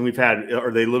conversation we've had.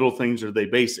 Are they little things or are they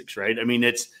basics, right? I mean,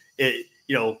 if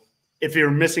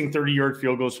you're missing 30-yard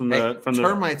field goals from the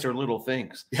termites are little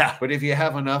things. Yeah. But if you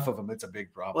have enough of them, it's a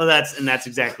big problem. Well, that's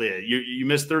exactly it. You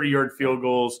miss 30-yard field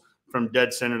goals from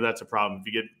dead center, that's a problem.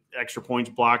 If you get extra points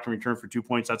blocked and return for 2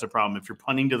 points, that's a problem. If you're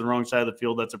punting to the wrong side of the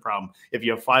field, that's a problem. If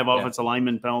you have 5 offensive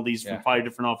lineman penalties from 5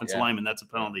 different offensive linemen, that's a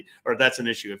penalty, or that's an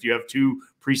issue. If you have 2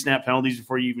 pre-snap penalties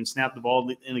before you even snap the ball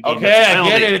in a game, okay, I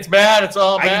get it. It's bad. It's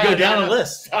all bad. I can go down a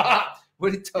list. Stop.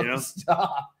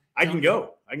 Stop. I can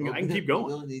go. I can keep going.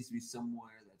 Will needs to be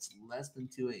somewhere that's less than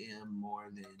 2 a.m. more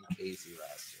than Casey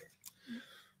last year.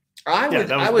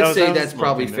 I would say that's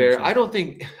probably fair.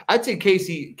 I'd say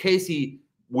Casey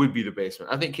would be the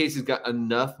basement. I think Casey's got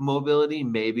enough mobility.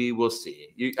 Maybe we'll see.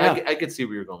 I could see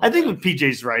where you're going. I think with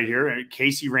PJ's right here.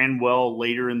 Casey ran well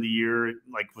later in the year,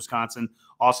 like Wisconsin.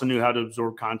 Also knew how to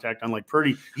absorb contact, unlike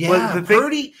Purdy. Yeah,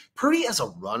 Purdy as a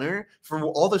runner, from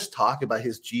all this talk about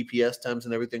his GPS times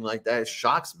and everything like that, it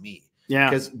shocks me. Yeah,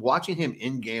 because watching him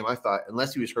in game, I thought,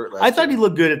 unless he was hurt last I thought year, he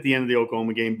looked good at the end of the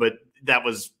Oklahoma game, but that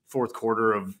was fourth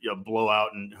quarter of blowout,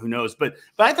 and who knows. But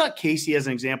I thought Casey, as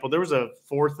an example, there was a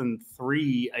 4th and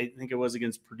 3, I think it was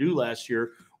against Purdue last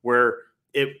year, where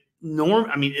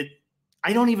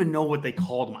I don't even know what they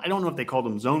called him. I don't know if they called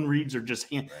him zone reads or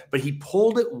just hand, but he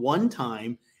pulled it one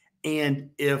time,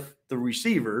 and if the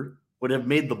receiver would have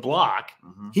made the block,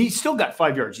 he still got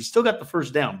 5 yards. He still got the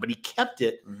first down, but he kept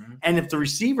it. And if the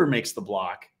receiver makes the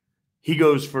block, he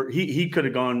goes for he could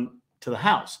have gone to the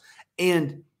house.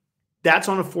 And that's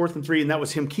on a 4th and 3, and that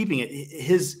was him keeping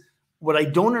it. What I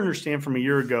don't understand from a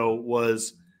year ago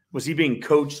was he being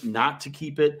coached not to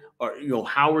keep it, or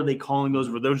how were they calling those?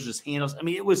 Were those just handles? I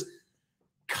mean, it was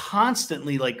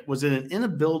constantly like, was it an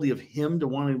inability of him to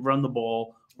want to run the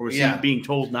ball, or was he being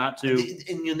told not to?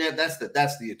 And that's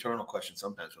the eternal question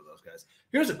sometimes for those guys.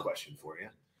 Here's a question for you.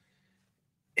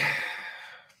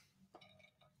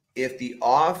 If the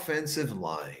offensive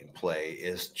line play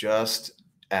is just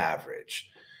average,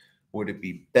 would it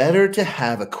be better to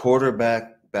have a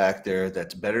quarterback back there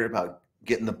that's better about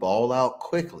getting the ball out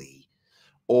quickly,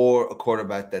 or a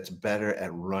quarterback that's better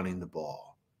at running the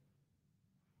ball?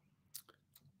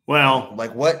 Well,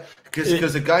 like what?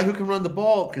 Because a guy who can run the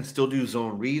ball can still do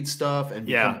zone read stuff and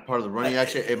become part of the running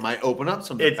action. It might open up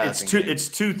some. It's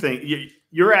two things.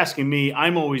 You're asking me.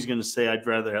 I'm always going to say I'd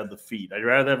rather have the feet. I'd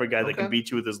rather have a guy that can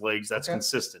beat you with his legs. That's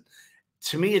consistent.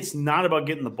 To me, it's not about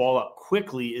getting the ball out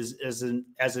quickly as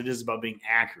it is about being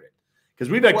accurate.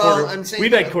 Because we've had But I'm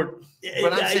saying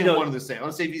one of the same.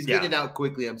 I'm saying if he's getting it out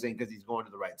quickly, I'm saying because he's going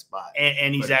to the right spot.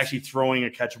 And he's actually throwing a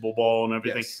catchable ball and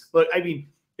everything. Yes. Look, I mean,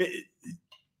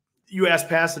 you ask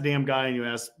pass the damn guy and you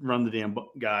ask run the damn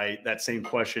guy that same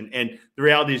question. And the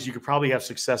reality is you could probably have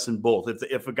success in both.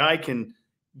 If a guy can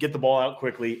get the ball out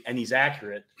quickly and he's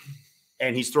accurate,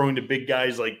 and he's throwing to big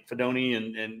guys like Fedoni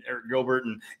and Eric Gilbert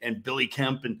and Billy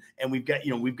Kemp, and we've got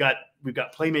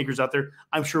playmakers out there.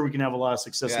 I'm sure we can have a lot of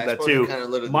success with that too.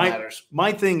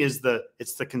 My thing is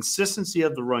it's the consistency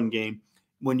of the run game.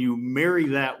 When you marry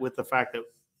that with the fact that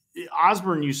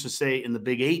Osborne used to say in the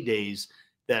Big 8 days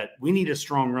that we need a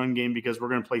strong run game because we're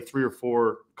going to play 3 or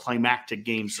 4 climactic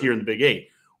games here in the Big 8.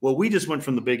 Well, we just went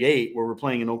from the Big 8 where we're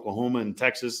playing in Oklahoma and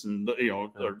Texas and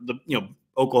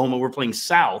Oklahoma, we're playing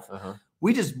South.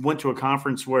 We just went to a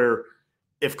conference where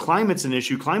if climate's an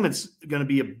issue, climate's going to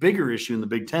be a bigger issue in the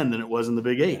Big 10 than it was in the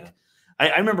Big 8. Yeah.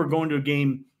 I remember going to a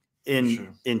game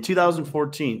in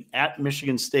 2014 at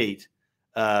Michigan State,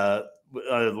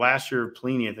 last year,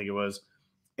 Pelini, I think it was,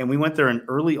 and we went there in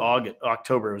early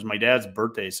October. It was my dad's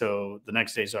birthday, so the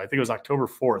next day. So I think it was October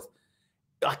 4th.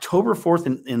 October 4th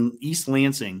in East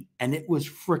Lansing, and it was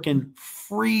freaking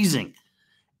freezing.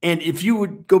 And if you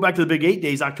would go back to the Big 8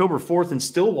 days, October 4th in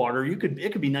Stillwater, it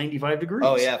could be 95 degrees.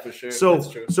 Oh yeah, for sure. So that's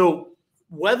true. So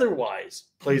weather-wise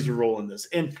plays a role in this.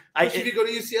 And if you go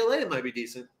to UCLA, it might be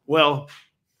decent. Well,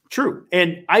 true.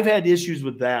 And I've had issues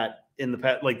with that in the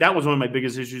past. Like that was one of my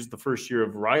biggest issues the first year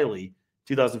of Riley,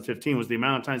 2015, was the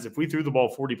amount of times if we threw the ball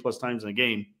 40 plus times in a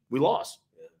game, we lost.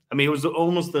 Yeah. I mean, it was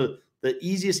almost the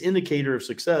easiest indicator of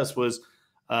success was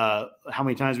how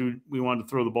many times we wanted to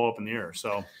throw the ball up in the air.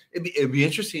 So it'd be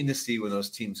interesting to see when those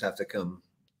teams have to come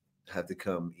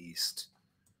east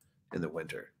in the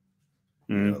winter.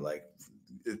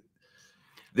 Mm-hmm.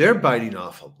 They're biting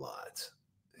off a lot.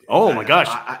 Oh my gosh,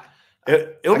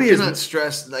 it'll be not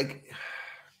stressed.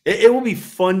 It will be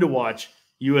fun to watch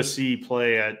USC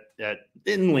play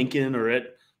in Lincoln or at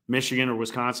Michigan or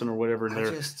Wisconsin or whatever.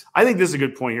 I think this is a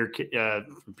good point here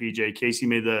from PJ. Casey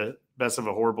made the best of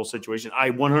a horrible situation. I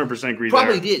 100% agree.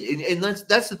 Probably did, and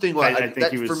that's the thing.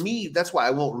 For me, that's why I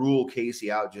won't rule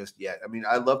Casey out just yet. I mean,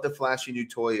 I love the flashy new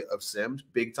toy of Sims,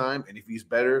 big time, and if he's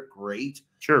better, great.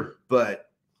 Sure,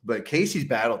 but Casey's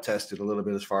battle tested a little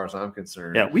bit as far as I'm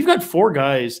concerned. Yeah, we've got 4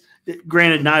 guys.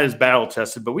 Granted, not as battle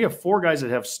tested, but we have 4 guys that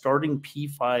have starting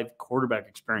P5 quarterback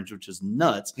experience, which is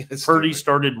nuts. Purdy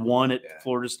started one at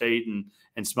Florida State,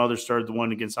 and some others started the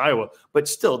one against Iowa. But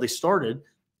still, they started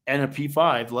at a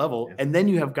P5 level, and then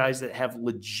you have guys that have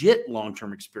legit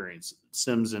long-term experience,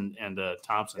 Sims and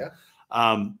Thompson.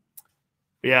 Hayek,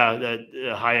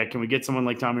 can we get someone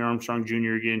like Tommy Armstrong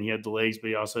Jr. again? He had the legs, but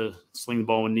he also sling the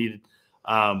ball when needed.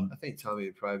 I think Tommy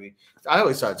would probably be – I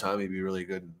always thought Tommy would be really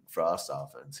good in Frost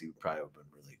offense. He would probably have been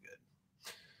really good.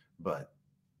 But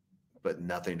but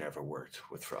nothing ever worked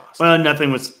with Frost. Well,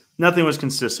 nothing was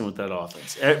consistent with that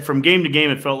offense. From game to game,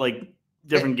 it felt like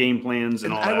different game plans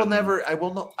and all that. I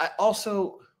will not. I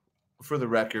also, for the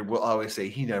record, will always say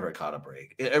he never caught a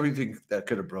break. Everything that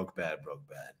could have broke bad.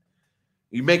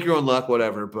 You make your own luck,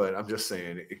 whatever. But I'm just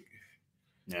saying,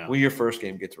 when your first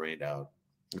game gets rained out,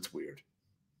 it's weird.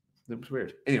 It was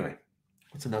weird. Anyway,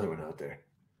 what's another one out there?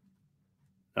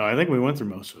 Oh, I think we went through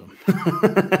most of them.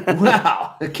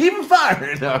 Wow, keep them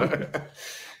fired.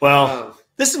 Well,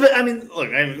 this is. I mean, look,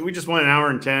 we just went an hour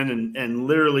and 10, and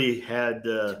literally had.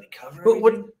 Did we cover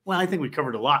well, I think we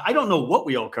covered a lot. I don't know what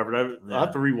we all covered. I'll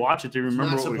have to rewatch it to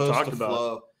remember what we talked about.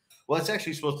 Flow. Well, it's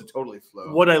actually supposed to totally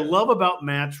flow. What I love about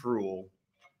Matt's Rhule,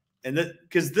 and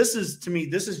because this is to me,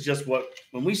 this is just what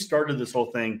when we started this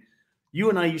whole thing. You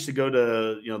and I used to go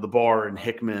to the bar in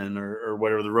Hickman or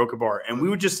whatever, the Roca bar, and we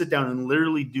would just sit down and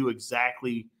literally do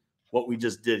exactly what we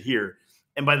just did here.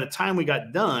 And by the time we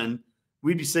got done,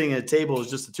 we'd be sitting at a table. It was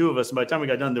just the two of us. And by the time we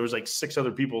got done, there was like 6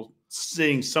 other people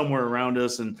sitting somewhere around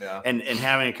us and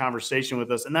having a conversation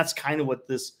with us. And that's kind of what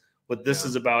this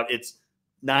is about. It's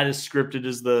not as scripted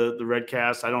as the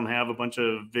Redcast. I don't have a bunch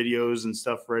of videos and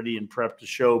stuff ready and prepped to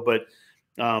show, but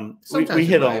we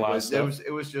hit on a lot of stuff.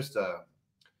 It was just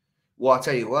well, I'll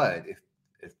tell you what,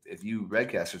 if you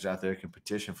Redcasters out there can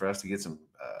petition for us to get some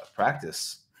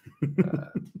practice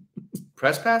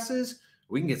press passes,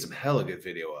 we can get some hella good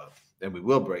video up. And we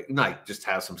will just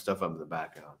have some stuff up in the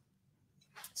background.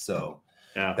 So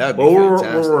yeah, that would be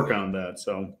fantastic. We're working on that.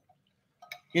 So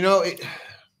I'm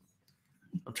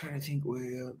trying to think what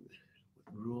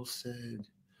Rhule said.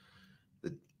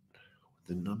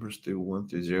 The numbers through 1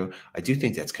 through 0. I do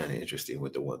think that's kind of interesting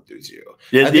with the 1 through 0.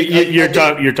 Yeah, you're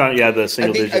talking. Yeah, the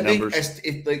single digit numbers.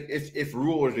 If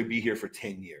Rhule were to be here for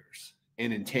 10 years,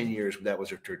 and in 10 years that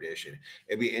was a tradition,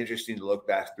 it'd be interesting to look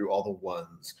back through all the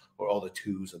 1s or all the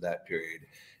 2s of that period.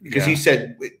 Because he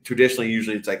said traditionally,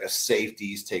 usually it's like a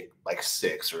safeties take like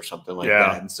 6 or something like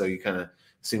that, and so you kind of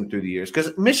see them through the years.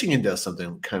 Because Michigan does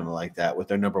something kind of like that with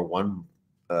their number 1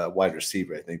 wide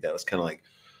receiver. I think that was kind of like.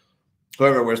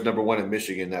 Whoever wears number 1 in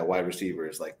Michigan, that wide receiver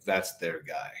is like that's their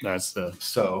guy.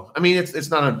 So I mean it's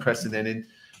not unprecedented.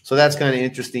 So that's kind of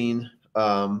interesting.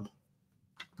 Hype.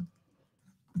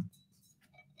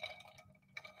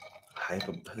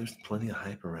 There's plenty of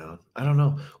hype around. I don't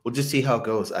know. We'll just see how it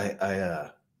goes. I'm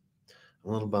a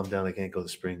little bummed out I can't go to the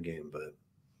spring game, but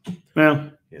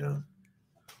well,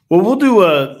 Well, we'll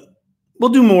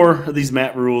do more of these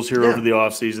Matt Rhules here over the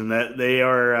offseason. That they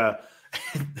are.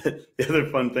 The other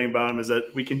fun thing about them is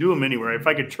that we can do them anywhere. If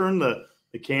I could turn the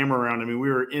camera around, I mean, we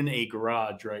were in a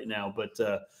garage right now, but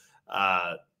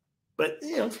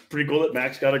it's pretty cool that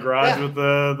Max got a garage with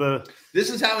the. This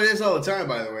is how it is all the time,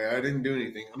 by the way. I didn't do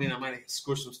anything. I mean, I might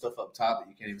squish some stuff up top that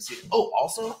you can't even see. Oh,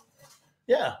 also,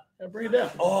 bring it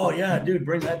down. Oh yeah, dude,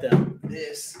 bring that down.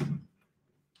 This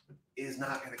is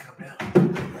not going to come down.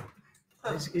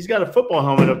 He's got a football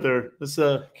helmet up there. This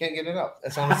can't get it up.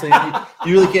 That's honestly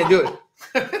you really can't do it.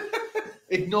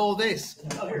 Ignore this.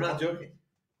 No, you're not joking.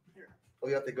 Here. Oh,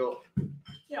 you have to go.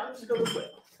 Yeah, I'll just go this way.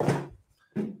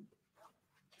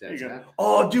 There you go.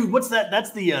 Oh, dude, what's that?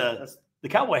 That's the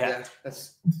cowboy hat. Yeah,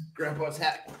 that's Grandpa's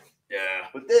hat. Yeah.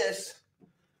 With this,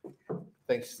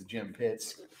 thanks to Jim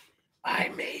Pitts, I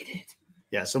made it.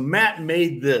 Yeah. So Matt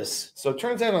made this. So it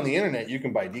turns out on the internet you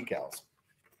can buy decals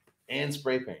and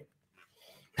spray paint.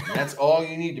 And that's all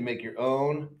you need to make your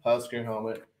own Husker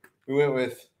helmet. We went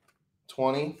with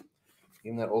 20,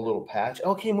 even that old little patch.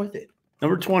 Oh, it came with it.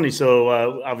 Number 20. So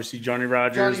obviously Johnny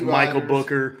Rogers, Michael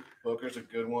Booker. Booker's a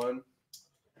good one.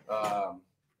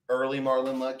 Early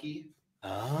Marlon Lucky.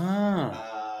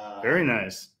 Very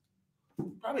nice.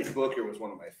 Probably Booker was one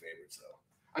of my favorites, though.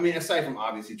 I mean, aside from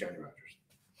obviously Johnny Rogers.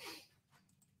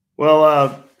 Well,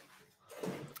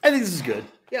 I think this is good.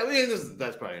 Yeah,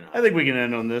 that's probably enough. I think we can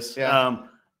end on this. Yeah.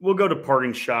 We'll go to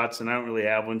parting shots, and I don't really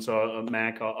have one, so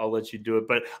Mac, I'll let you do it.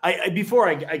 But I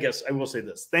guess I will say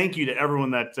this: thank you to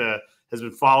everyone that has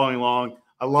been following along.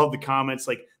 I love the comments.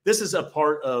 Like this is a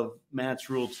part of Matt's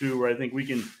Rhule too, where I think we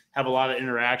can have a lot of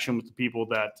interaction with the people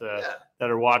that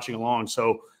are watching along.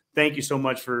 So thank you so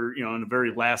much for in a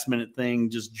very last minute thing,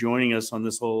 just joining us on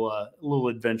this whole little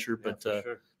adventure. Yeah, but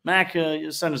sure. Mac,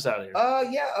 send us out of here.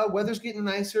 Weather's getting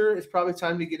nicer. It's probably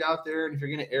time to get out there. And if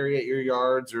you're going to aerate your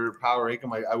yards or power rake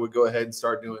them, I would go ahead and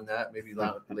start doing that. Maybe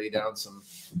lay down some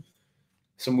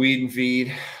weed and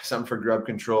feed, something for grub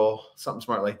control, something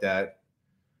smart like that.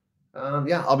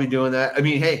 I'll be doing that. I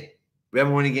mean, hey, we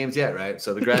haven't won any games yet, right?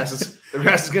 So the grass is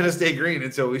going to stay green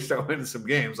until we start winning some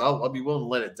games. I'll be willing to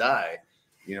let it die,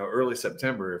 early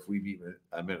September if we beat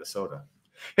Minnesota.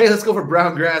 Hey, let's go for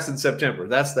brown grass in September.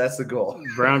 That's the goal.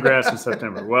 Brown grass in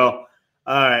September. Well,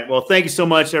 all right. Well, thank you so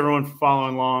much, everyone, for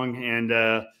following along. And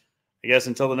I guess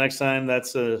until the next time,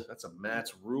 that's a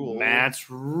Matt's Rhule. Matt's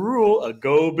Rhule. A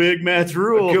go big Matt's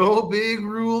Rhule. A go big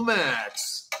Rhule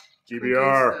Matt's.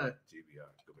 GBR.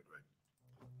 GBR. Go big red.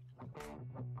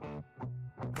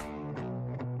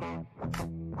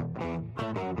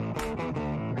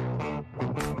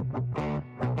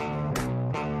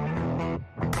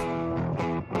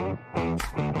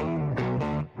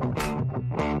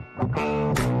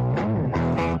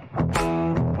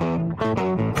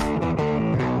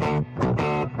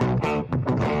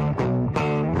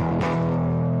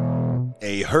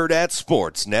 A Herd at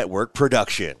Sports Network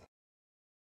production.